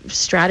of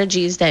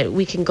strategies that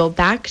we can go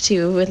back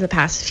to in the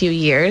past few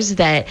years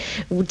that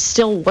would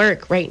still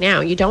work right now.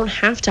 You don't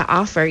have to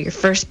offer your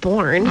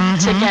firstborn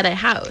to get a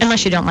house.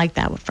 Unless you don't like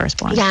that with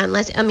firstborn. Yeah,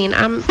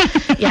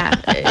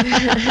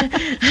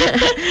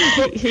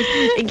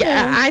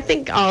 I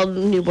think all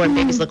newborn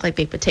babies look like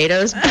baked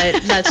potatoes,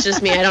 but that's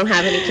just me. I don't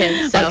have any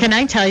kids. So. Well, can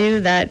I tell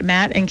you that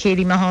Matt and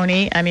Katie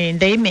Mahoney,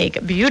 they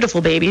make beautiful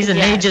babies, and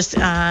they just...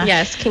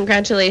 yes,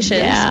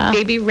 congratulations. Yeah.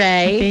 Baby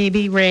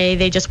Ray,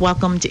 they just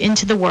welcomed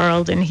into the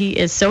world, and he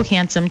is so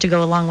handsome to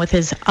go along with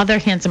his other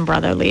handsome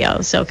brother,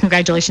 Leo. So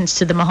congratulations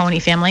to the Mahoney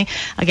family.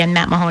 Again,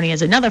 Matt Mahoney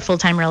is another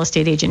full-time real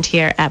estate agent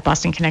here at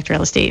Boston Connect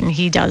Real Estate, and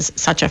he does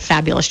such a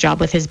fabulous job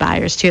with his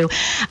buyers too.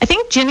 I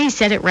think Ginny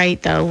said it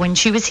right though when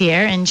she was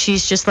here, and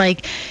she's just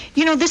like,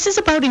 this is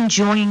about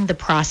enjoying the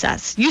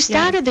process. You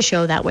started the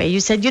show that way. You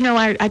said,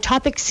 our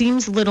topic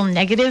seems a little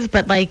negative,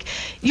 but like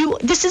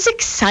this is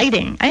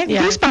exciting. I have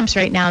goosebumps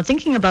right now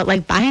thinking about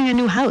like buying a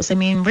new house. I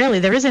mean, really,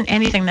 there isn't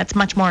anything that's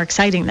much more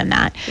exciting than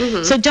that.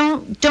 So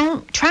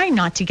don't try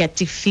not to get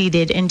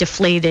defeated and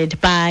deflated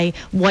by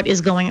what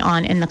is going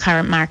on in the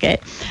current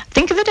market.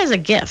 Think of it as a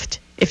gift.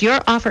 If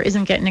your offer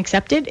isn't getting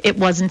accepted, it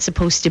wasn't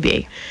supposed to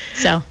be.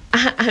 So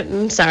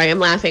I'm sorry, I'm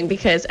laughing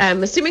because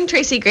I'm assuming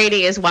Tracy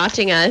Grady is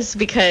watching us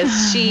because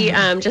she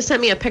just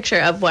sent me a picture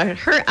of what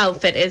her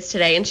outfit is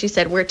today, and she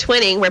said we're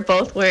twinning. We're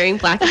both wearing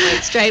black and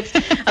white stripes,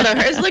 although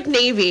hers look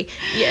navy.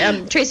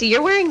 Tracy,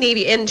 you're wearing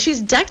navy, and she's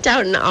decked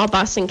out in all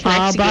Boston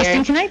Connect gear.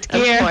 Boston Connect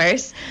gear, of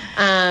course.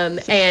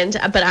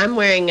 But I'm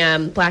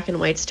wearing black and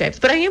white stripes.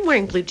 But I am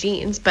wearing blue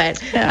jeans. But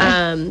we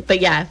are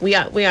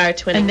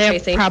twinning. And they're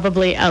Tracy.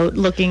 probably out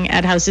looking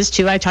at houses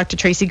too. I talked to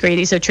Tracy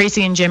Grady. So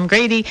Tracy and Jim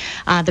Grady,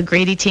 the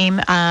Grady team,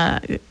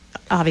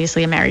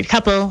 obviously a married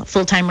couple,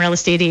 full-time real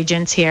estate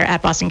agents here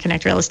at Boston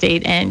Connect Real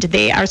Estate, and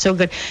they are so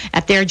good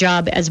at their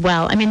job as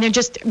well. I mean, they're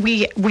just,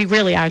 we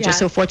really are just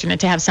so fortunate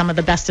to have some of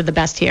the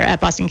best here at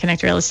Boston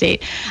Connect Real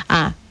Estate.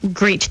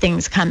 Great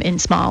things come in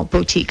small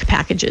boutique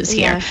packages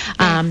here.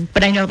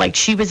 But I know, like,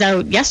 she was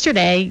out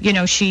yesterday,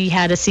 she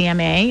had a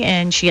CMA,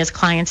 and she has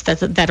clients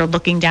that are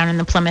looking down in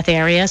the Plymouth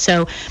area.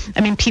 So,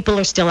 I mean, people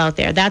are still out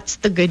there. That's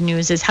the good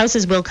news, is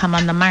houses will come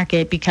on the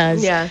market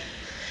because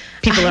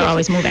people are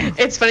always moving.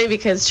 It's funny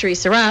because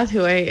Teresa Roth,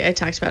 who I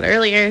talked about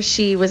earlier,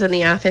 she was in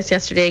the office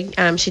yesterday.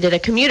 She did a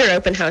commuter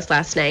open house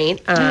last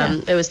night.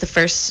 It was the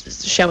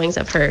first showings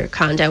of her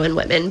condo in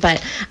Whitman,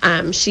 but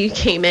she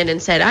came in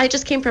and said, I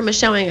just came from a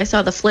showing. I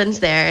saw the Flynns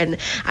there, and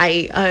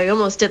I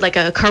almost did like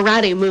a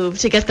karate move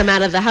to get them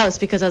out of the house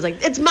because I was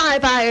like, it's my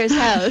buyer's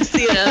house,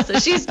 So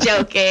she's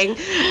joking.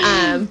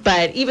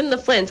 But even the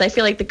Flynns, I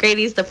feel like the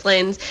Grady's, the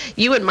Flynns,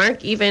 you and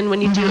Mark, even when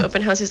you do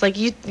open houses, like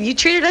you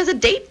treat it as a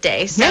date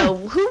day. So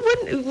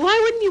why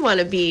wouldn't you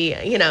want to be,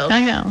 I know.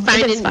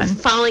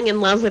 falling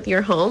in love with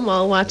your home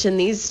while watching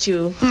these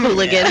two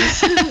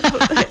hooligans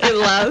in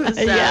love?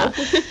 So.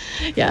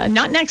 Yeah,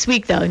 not next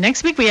week, though.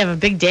 Next week we have a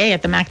big day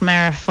at the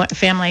McNamara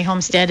family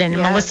homestead, and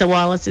Melissa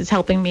Wallace is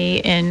helping me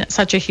in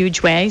such a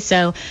huge way.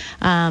 So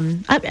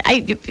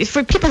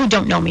for people who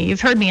don't know me,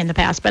 you've heard me in the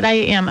past, but I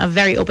am a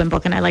very open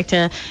book, and I like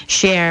to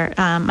share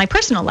my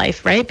personal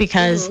life, right?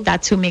 Because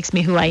that's who makes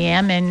me who I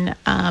am. And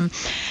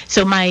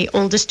so my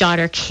oldest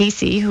daughter,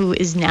 Casey, who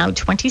is now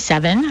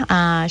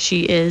 27,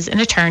 she is an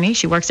attorney.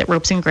 She works at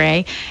Ropes and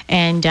Gray,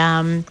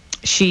 and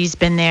She's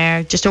been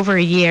there just over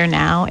a year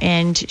now,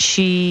 and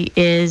she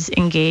is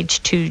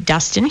engaged to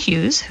Dustin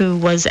Hughes, who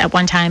was at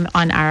one time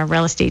on our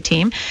real estate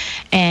team,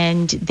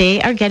 and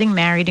they are getting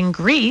married in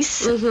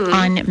Greece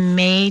on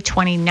May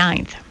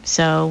 29th.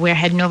 So we're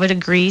heading over to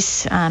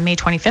Greece May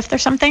 25th or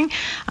something.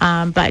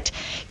 But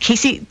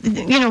Casey,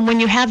 when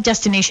you have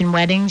destination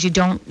weddings, you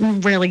don't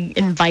really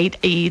invite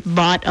a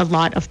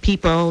lot of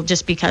people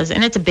just because,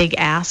 and it's a big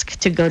ask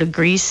to go to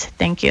Greece.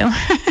 Thank you.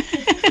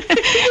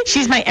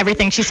 She's my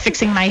everything. She's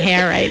fixing my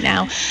hair right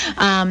now.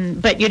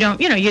 But you don't,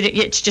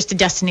 it's just a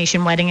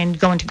destination wedding, and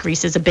going to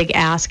Greece is a big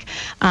ask.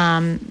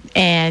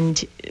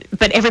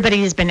 But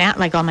everybody has been at,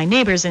 like all my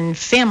neighbors and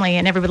family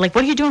and everybody, like,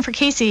 what are you doing for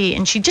Casey?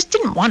 And she just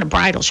didn't want a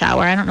bridal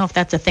shower. I don't know if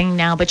that's a thing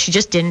now, but she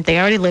just didn't. They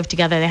already live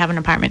together. They have an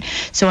apartment.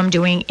 So I'm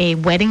doing a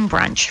wedding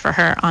brunch for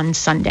her on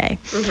Sunday.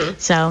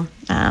 So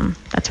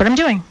that's what I'm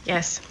doing.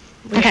 Yes.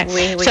 We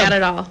got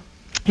it all.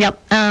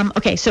 Yep.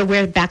 Okay, so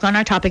we're back on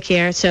our topic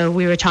here. So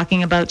we were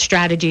talking about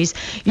strategies.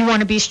 You want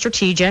to be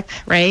strategic,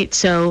 right?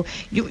 So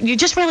you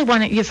just really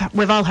want to,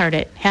 we've all heard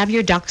it, have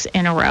your ducks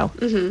in a row,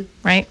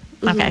 right?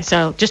 Okay,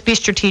 so just be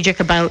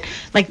strategic about,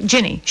 like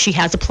Ginny, she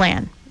has a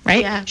plan,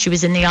 right? Yeah. She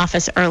was in the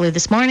office early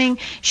this morning.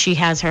 She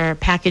has her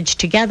package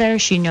together.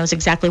 She knows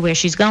exactly where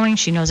she's going.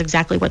 She knows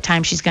exactly what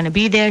time she's going to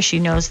be there. She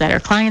knows that her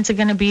clients are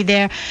going to be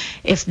there.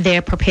 If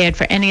they're prepared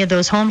for any of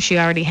those homes, she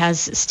already has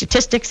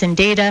statistics and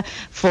data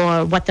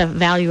for what the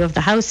value of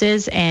the house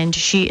is, and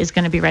she is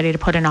going to be ready to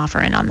put an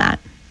offer in on that.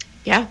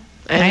 Yeah.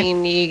 I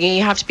mean,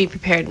 you have to be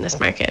prepared in this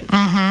market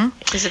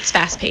because it's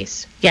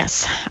fast-paced.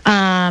 Yes.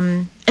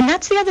 And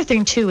that's the other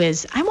thing, too,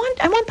 is I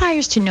want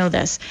buyers to know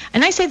this.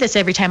 And I say this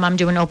every time I'm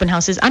doing open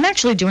houses. I'm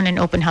actually doing an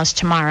open house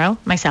tomorrow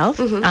myself.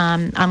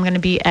 I'm going to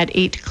be at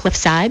 8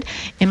 Cliffside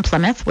in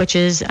Plymouth, which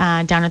is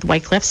down at the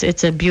White Cliffs.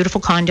 It's a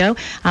beautiful condo.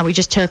 We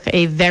just took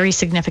a very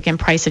significant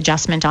price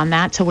adjustment on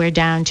that, so we're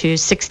down to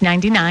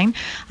 $699.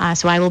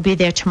 So I will be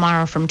there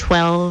tomorrow from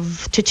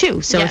 12 to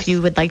 2. So if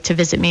you would like to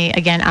visit me,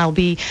 again, I'll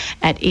be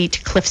at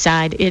 8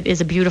 Cliffside. It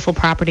is a beautiful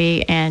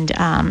property, and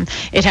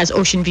it has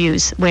ocean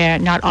views where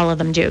not all of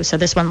them do. So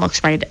this one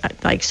looks right,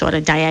 like sort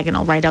of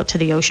diagonal right out to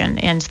the ocean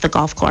and the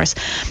golf course.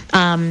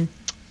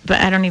 But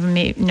I don't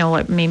even know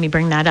what made me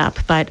bring that up.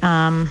 But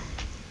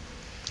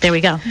there we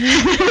go.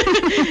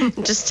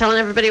 Just telling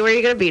everybody where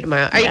you're going to be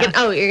tomorrow. You're going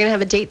to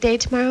have a date day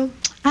tomorrow?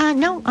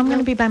 No, I'm going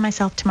to be by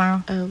myself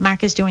tomorrow.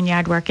 Mark is doing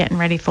yard work, getting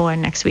ready for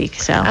next week.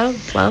 So, yeah,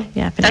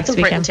 for that's next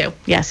important weekend. too.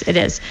 Yes, it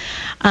is.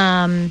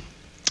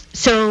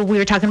 So we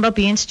were talking about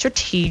being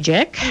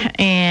strategic,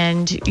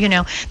 and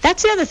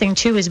that's the other thing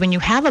too, is when you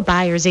have a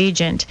buyer's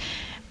agent,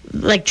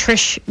 like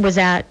Trish was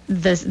at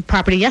the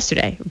property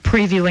yesterday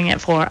previewing it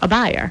for a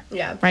buyer.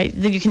 Yeah. Right.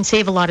 You can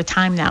save a lot of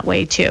time that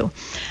way too.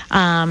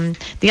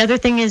 The other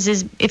thing is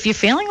if you're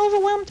feeling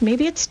overwhelmed,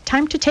 maybe it's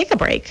time to take a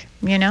break.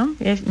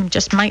 It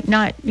just might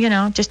not.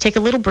 Just take a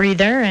little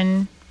breather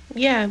and.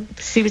 Yeah.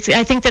 See.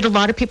 I think that a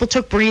lot of people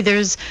took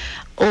breathers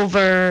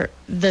over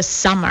the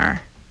summer.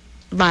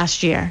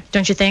 Last year,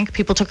 don't you think?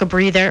 People took a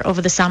breather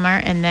over the summer,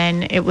 and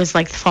then it was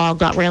like the fall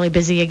got really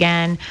busy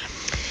again.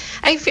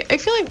 I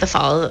feel like the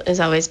fall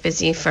is always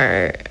busy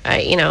for,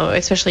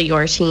 especially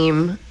your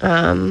team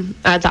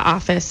at the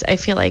office. I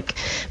feel like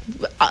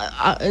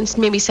it's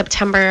maybe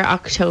September,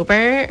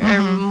 October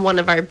are one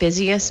of our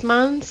busiest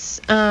months.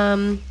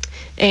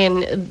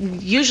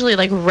 And usually,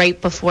 like, right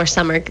before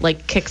summer,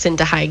 like, kicks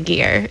into high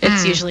gear.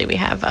 It's usually we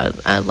have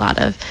a lot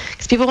of,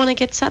 because people want to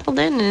get settled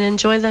in and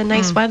enjoy the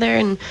nice weather,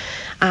 and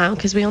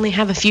because we only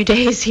have a few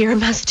days here in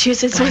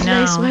Massachusetts with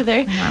nice weather.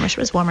 I know, I wish it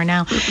was warmer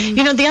now.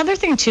 The other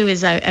thing, too,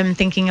 is I'm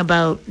thinking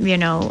about,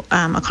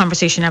 a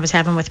conversation I was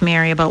having with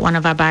Mary about one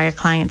of our buyer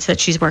clients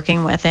that she's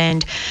working with,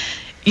 and,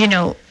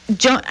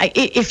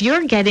 if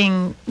you're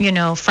getting,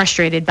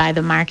 frustrated by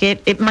the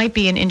market, it might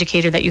be an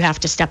indicator that you have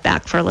to step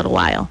back for a little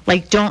while.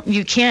 Like,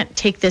 you can't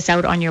take this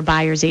out on your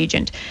buyer's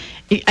agent.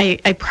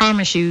 I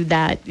promise you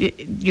that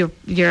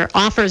your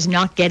offer is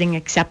not getting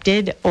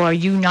accepted, or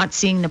you not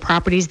seeing the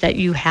properties that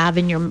you have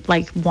in your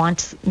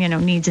wants,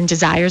 needs and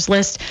desires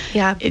list.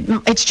 Yeah,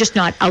 it's just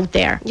not out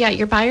there. Yeah,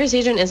 your buyer's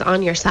agent is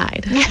on your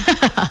side.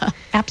 Yeah,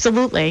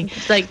 absolutely.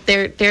 It's like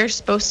they're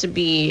supposed to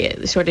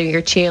be sort of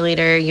your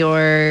cheerleader,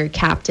 your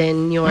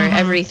captain, your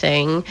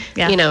everything.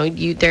 Yeah.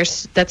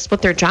 That's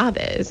what their job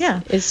is.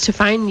 Yeah, is to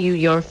find you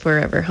your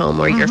forever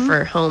home or your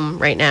for home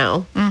right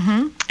now.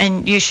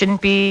 And you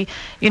shouldn't be,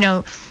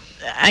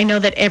 I know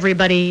that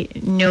everybody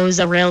knows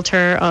a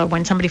realtor, or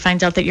when somebody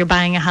finds out that you're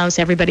buying a house,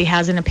 everybody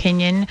has an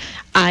opinion.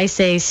 I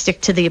say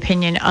stick to the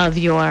opinion of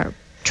your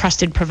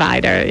trusted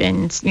provider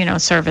and,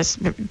 service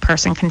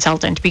person,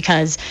 consultant,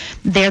 because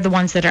they're the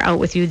ones that are out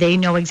with you. They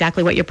know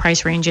exactly what your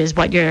price range is,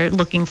 what you're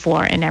looking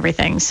for, and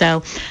everything.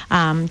 So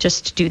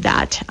just do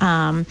that.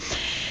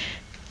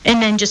 And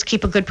then just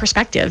keep a good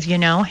perspective,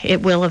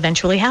 it will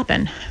eventually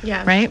happen.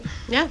 Yeah. Right?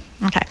 Yeah.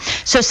 Okay.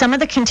 So some of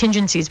the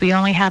contingencies, we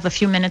only have a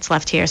few minutes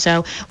left here.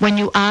 So when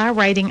you are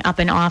writing up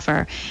an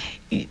offer,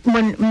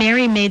 when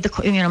Mary made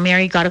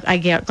I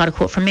got a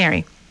quote from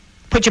Mary,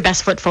 put your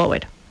best foot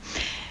forward.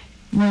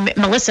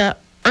 Melissa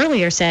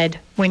earlier said,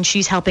 when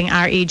she's helping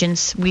our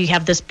agents, we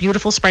have this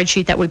beautiful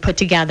spreadsheet that we put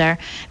together.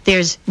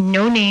 There's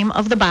no name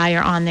of the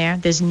buyer on there.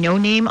 There's no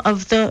name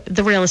of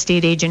the real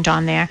estate agent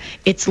on there.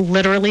 It's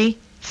literally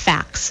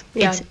facts.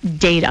 Yeah. It's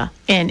data.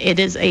 And it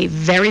is a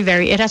very,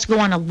 it has to go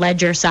on a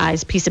ledger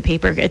size piece of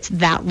paper. It's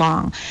that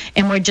long.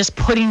 And we're just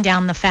putting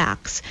down the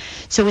facts.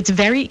 So it's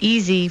very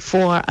easy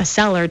for a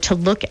seller to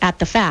look at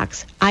the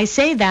facts. I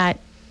say that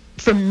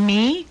for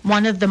me,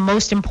 one of the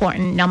most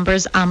important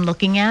numbers I'm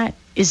looking at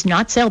is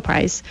not sale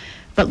price,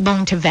 but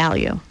loan to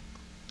value.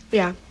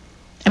 Yeah.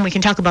 And we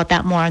can talk about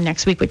that more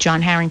next week with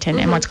John Harrington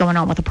and what's going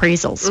on with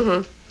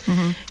appraisals.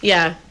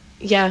 Yeah.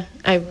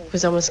 I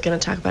was almost going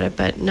to talk about it,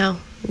 but no.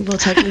 We'll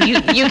talk.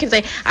 You can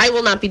say I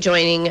will not be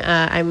joining.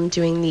 I'm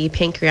doing the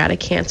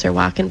pancreatic cancer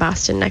walk in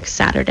Boston next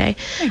Saturday.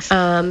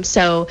 Nice.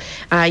 So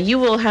you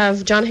will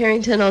have John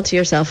Harrington all to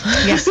yourself.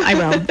 Yes, I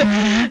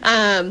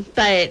will.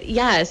 But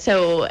yeah,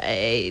 so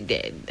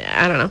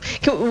I don't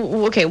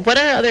know. Okay, what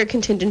are other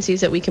contingencies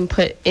that we can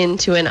put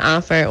into an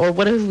offer, or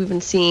what have we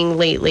been seeing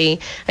lately?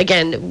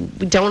 Again,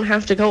 we don't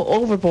have to go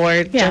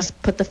overboard. Yeah. Just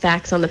put the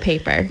facts on the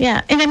paper.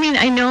 Yeah, and I mean,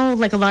 I know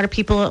like a lot of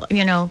people,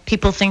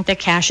 people think that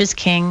cash is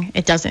king.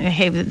 It doesn't.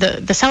 Hey,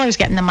 the seller's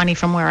getting the money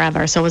from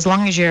wherever. So as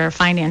long as your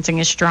financing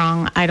is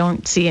strong, I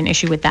don't see an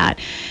issue with that.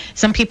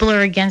 Some people are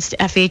against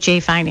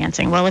FHA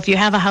financing. Well, if you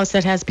have a house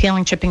that has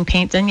peeling, chipping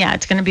paint, then yeah,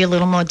 it's going to be a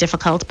little more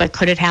difficult. But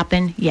could it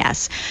happen?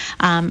 Yes.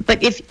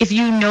 But if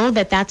you know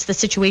that that's the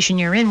situation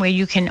you're in, where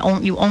you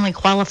only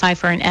qualify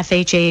for an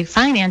FHA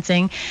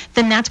financing,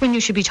 then that's when you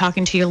should be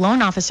talking to your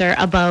loan officer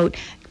about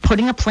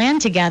putting a plan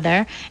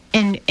together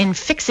and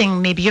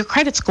fixing maybe your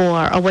credit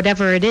score or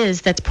whatever it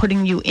is that's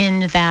putting you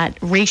in that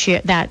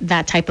ratio,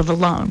 that type of a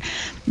loan.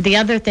 The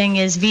other thing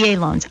is VA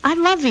loans. I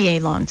love VA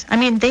loans. I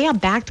mean, they are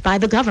backed by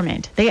the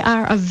government. They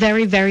are a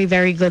very, very,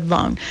 very good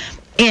loan.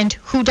 And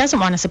who doesn't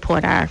want to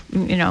support our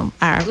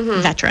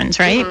veterans,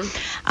 right?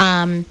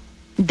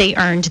 They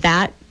earned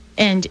that.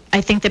 And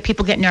I think that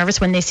people get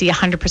nervous when they see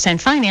 100%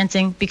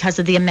 financing because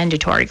of the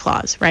amendatory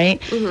clause,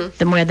 right?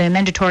 Where the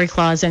amendatory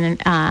clause in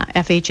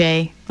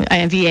FHA,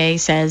 VA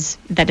says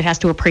that it has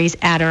to appraise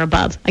at or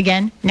above.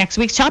 Again, next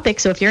week's topic.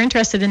 So if you're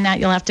interested in that,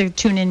 you'll have to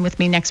tune in with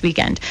me next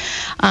weekend.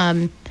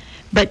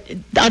 But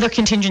the other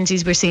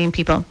contingencies we're seeing,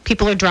 people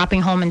are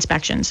dropping home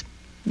inspections.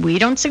 We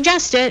don't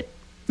suggest it,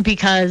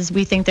 because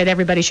we think that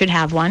everybody should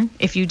have one.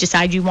 If you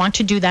decide you want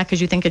to do that because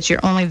you think it's your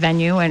only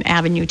venue and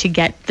avenue to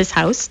get this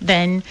house,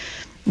 then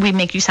we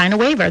make you sign a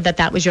waiver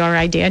that was your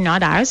idea,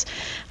 not ours,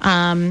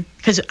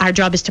 because our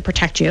job is to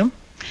protect you.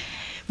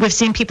 We've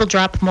seen people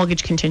drop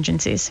mortgage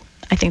contingencies.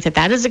 I think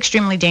that is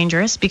extremely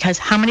dangerous, because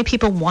how many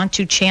people want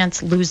to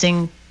chance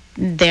losing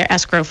their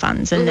escrow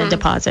funds and the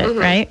deposit,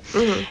 right?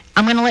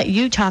 I'm going to let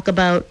you talk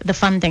about the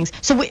fun things.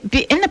 So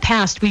in the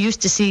past, we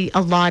used to see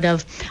a lot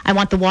of, I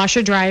want the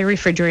washer, dryer,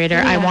 refrigerator.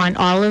 Yeah. I want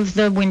all of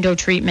the window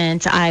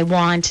treatments. I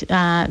want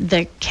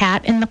the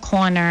cat in the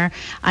corner.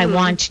 I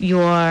want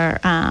your...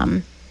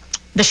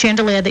 the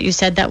chandelier that you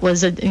said that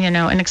was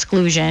an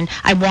exclusion.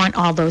 I want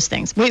all those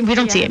things. We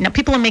don't see it. Now,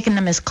 people are making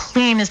them as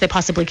clean as they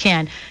possibly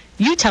can.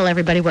 You tell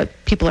everybody what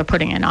people are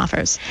putting in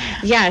offers.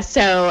 Yeah,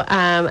 so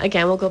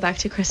again, we'll go back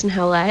to Kristen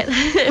Howlett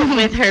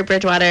with her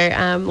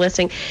Bridgewater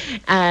listing.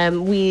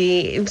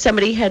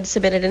 Somebody had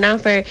submitted an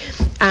offer.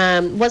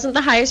 Wasn't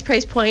the highest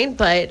price point,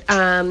 but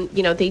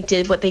they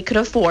did what they could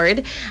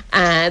afford.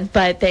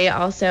 But they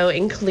also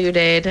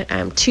included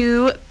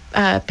 2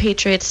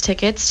 Patriots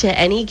tickets to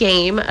any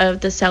game of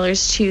the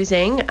seller's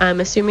choosing.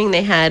 I'm assuming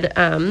they had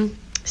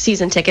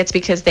season tickets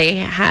because they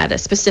had a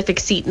specific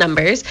seat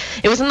numbers.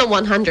 It was in the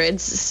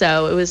 100s,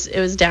 so it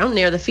was down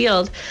near the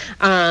field.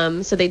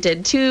 So they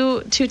did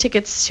two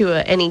tickets to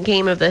any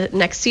game of the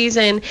next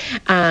season,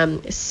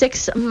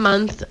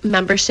 6-month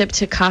membership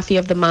to Coffee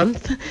of the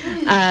Month,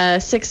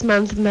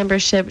 6-month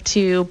membership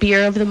to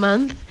Beer of the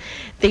Month.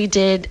 They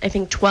did, I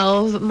think,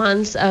 12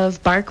 months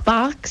of Bark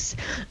Box.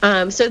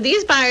 So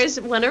these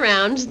buyers went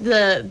around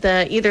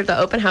either the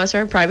open house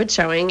or a private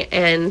showing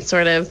and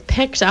sort of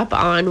picked up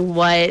on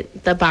what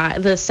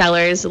the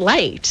sellers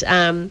liked.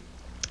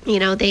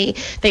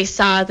 They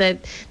saw that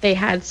they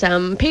had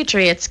some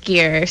Patriots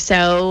gear,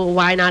 so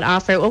why not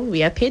offer? Well, we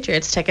have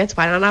Patriots tickets.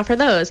 Why not offer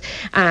those?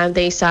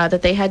 They saw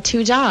that they had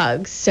 2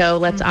 dogs, so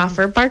let's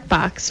offer Bark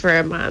Box for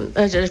a month,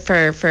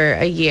 for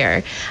a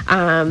year.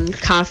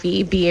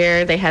 Coffee,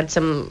 beer. They had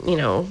some,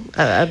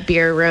 a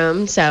beer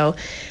room. So.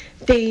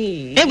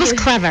 It was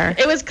clever.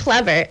 It was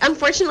clever.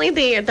 Unfortunately,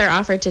 their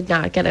offer did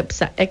not get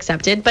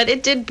accepted, but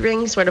it did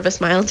bring sort of a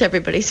smile to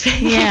everybody's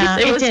face. Yeah,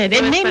 it did.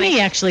 It made me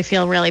actually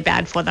feel really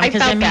bad for them. I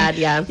felt bad,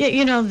 yeah.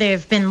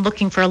 They've been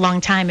looking for a long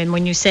time, and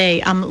when you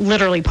say, I'm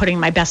literally putting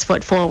my best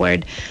foot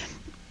forward,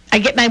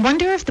 I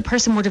wonder if the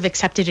person would have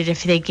accepted it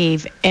if they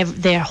gave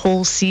their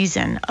whole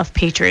season of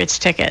Patriots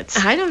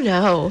tickets. I don't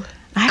know.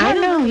 I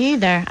don't know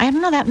either. I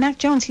don't know that Mac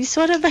Jones. He's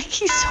so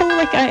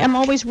like, I'm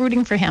always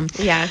rooting for him.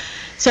 Yeah.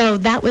 So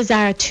that was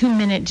our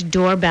 2-minute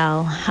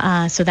doorbell.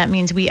 So that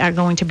means we are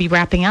going to be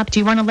wrapping up. Do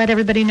you want to let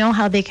everybody know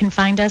how they can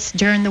find us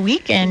during the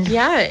week and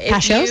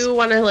if shows? you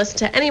want to listen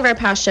to any of our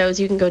past shows,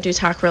 you can go to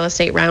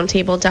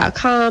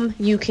talkrealestateroundtable.com.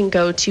 You can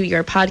go to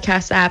your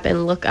podcast app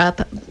and look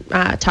up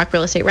Talk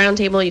Real Estate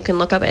Roundtable. You can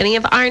look up any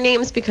of our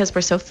names because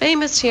we're so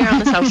famous here on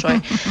the South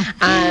Shore.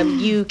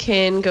 You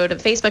can go to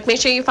Facebook.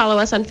 Make sure you follow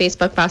us on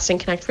Facebook, Boston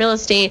Connect Real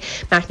Estate,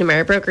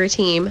 McNamara Broker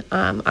Team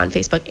on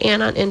Facebook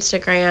and on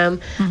Instagram.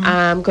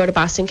 Go to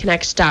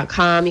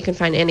BostonConnect.com. You can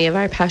find any of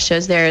our past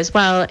shows there as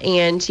well,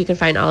 and you can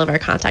find all of our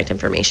contact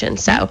information.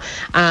 So,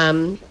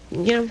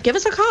 give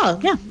us a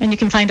call. Yeah, and you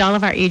can find all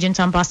of our agents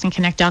on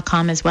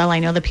BostonConnect.com as well. I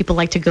know that people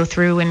like to go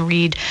through and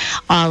read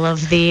all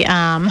of the,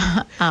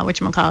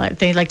 whatchamacallit,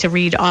 they like to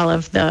read all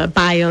of the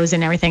bios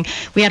and everything.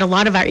 We had a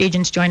lot of our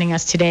agents joining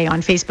us today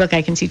on Facebook.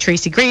 I can see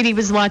Tracy Grady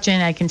was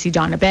watching. I can see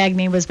Donna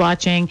Bagney was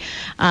watching.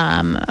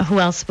 Who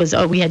else was?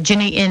 We had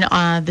Ginny in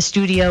the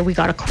studio. We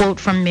got a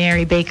quote from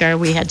Mary Baker.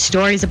 We had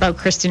stories about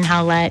Kristen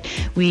Howlett.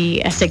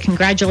 We said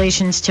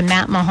congratulations to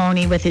Matt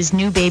Mahoney with his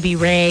new baby,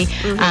 Ray,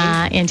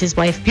 and his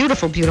wife,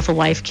 beautiful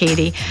wife,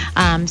 Katie.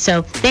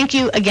 So thank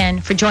you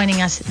again for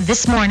joining us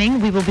this morning.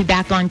 We will be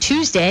back on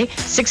Tuesday,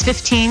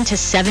 6:15 to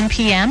 7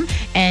 p.m.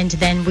 And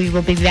then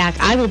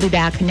I will be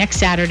back next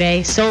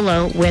Saturday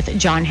solo with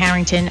John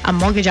Harrington, a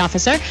mortgage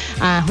officer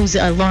who's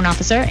a loan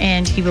officer,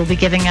 and he will be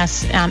giving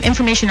us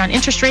information on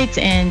interest rates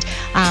and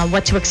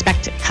what to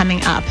expect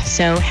coming up.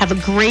 So have a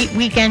great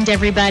weekend,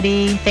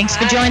 everybody. Thanks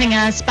for joining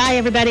us. Bye,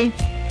 everybody.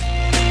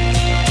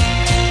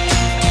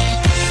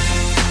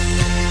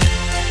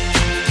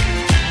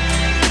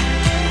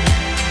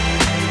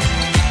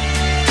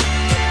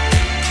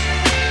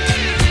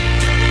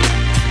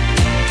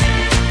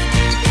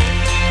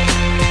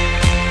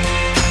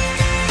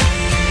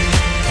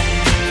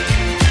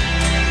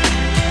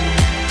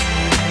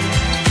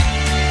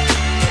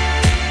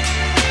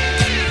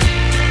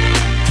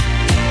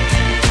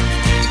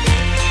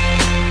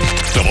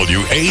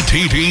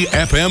 WATD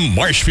FM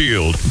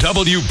Marshfield,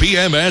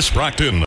 WBMS Brockton.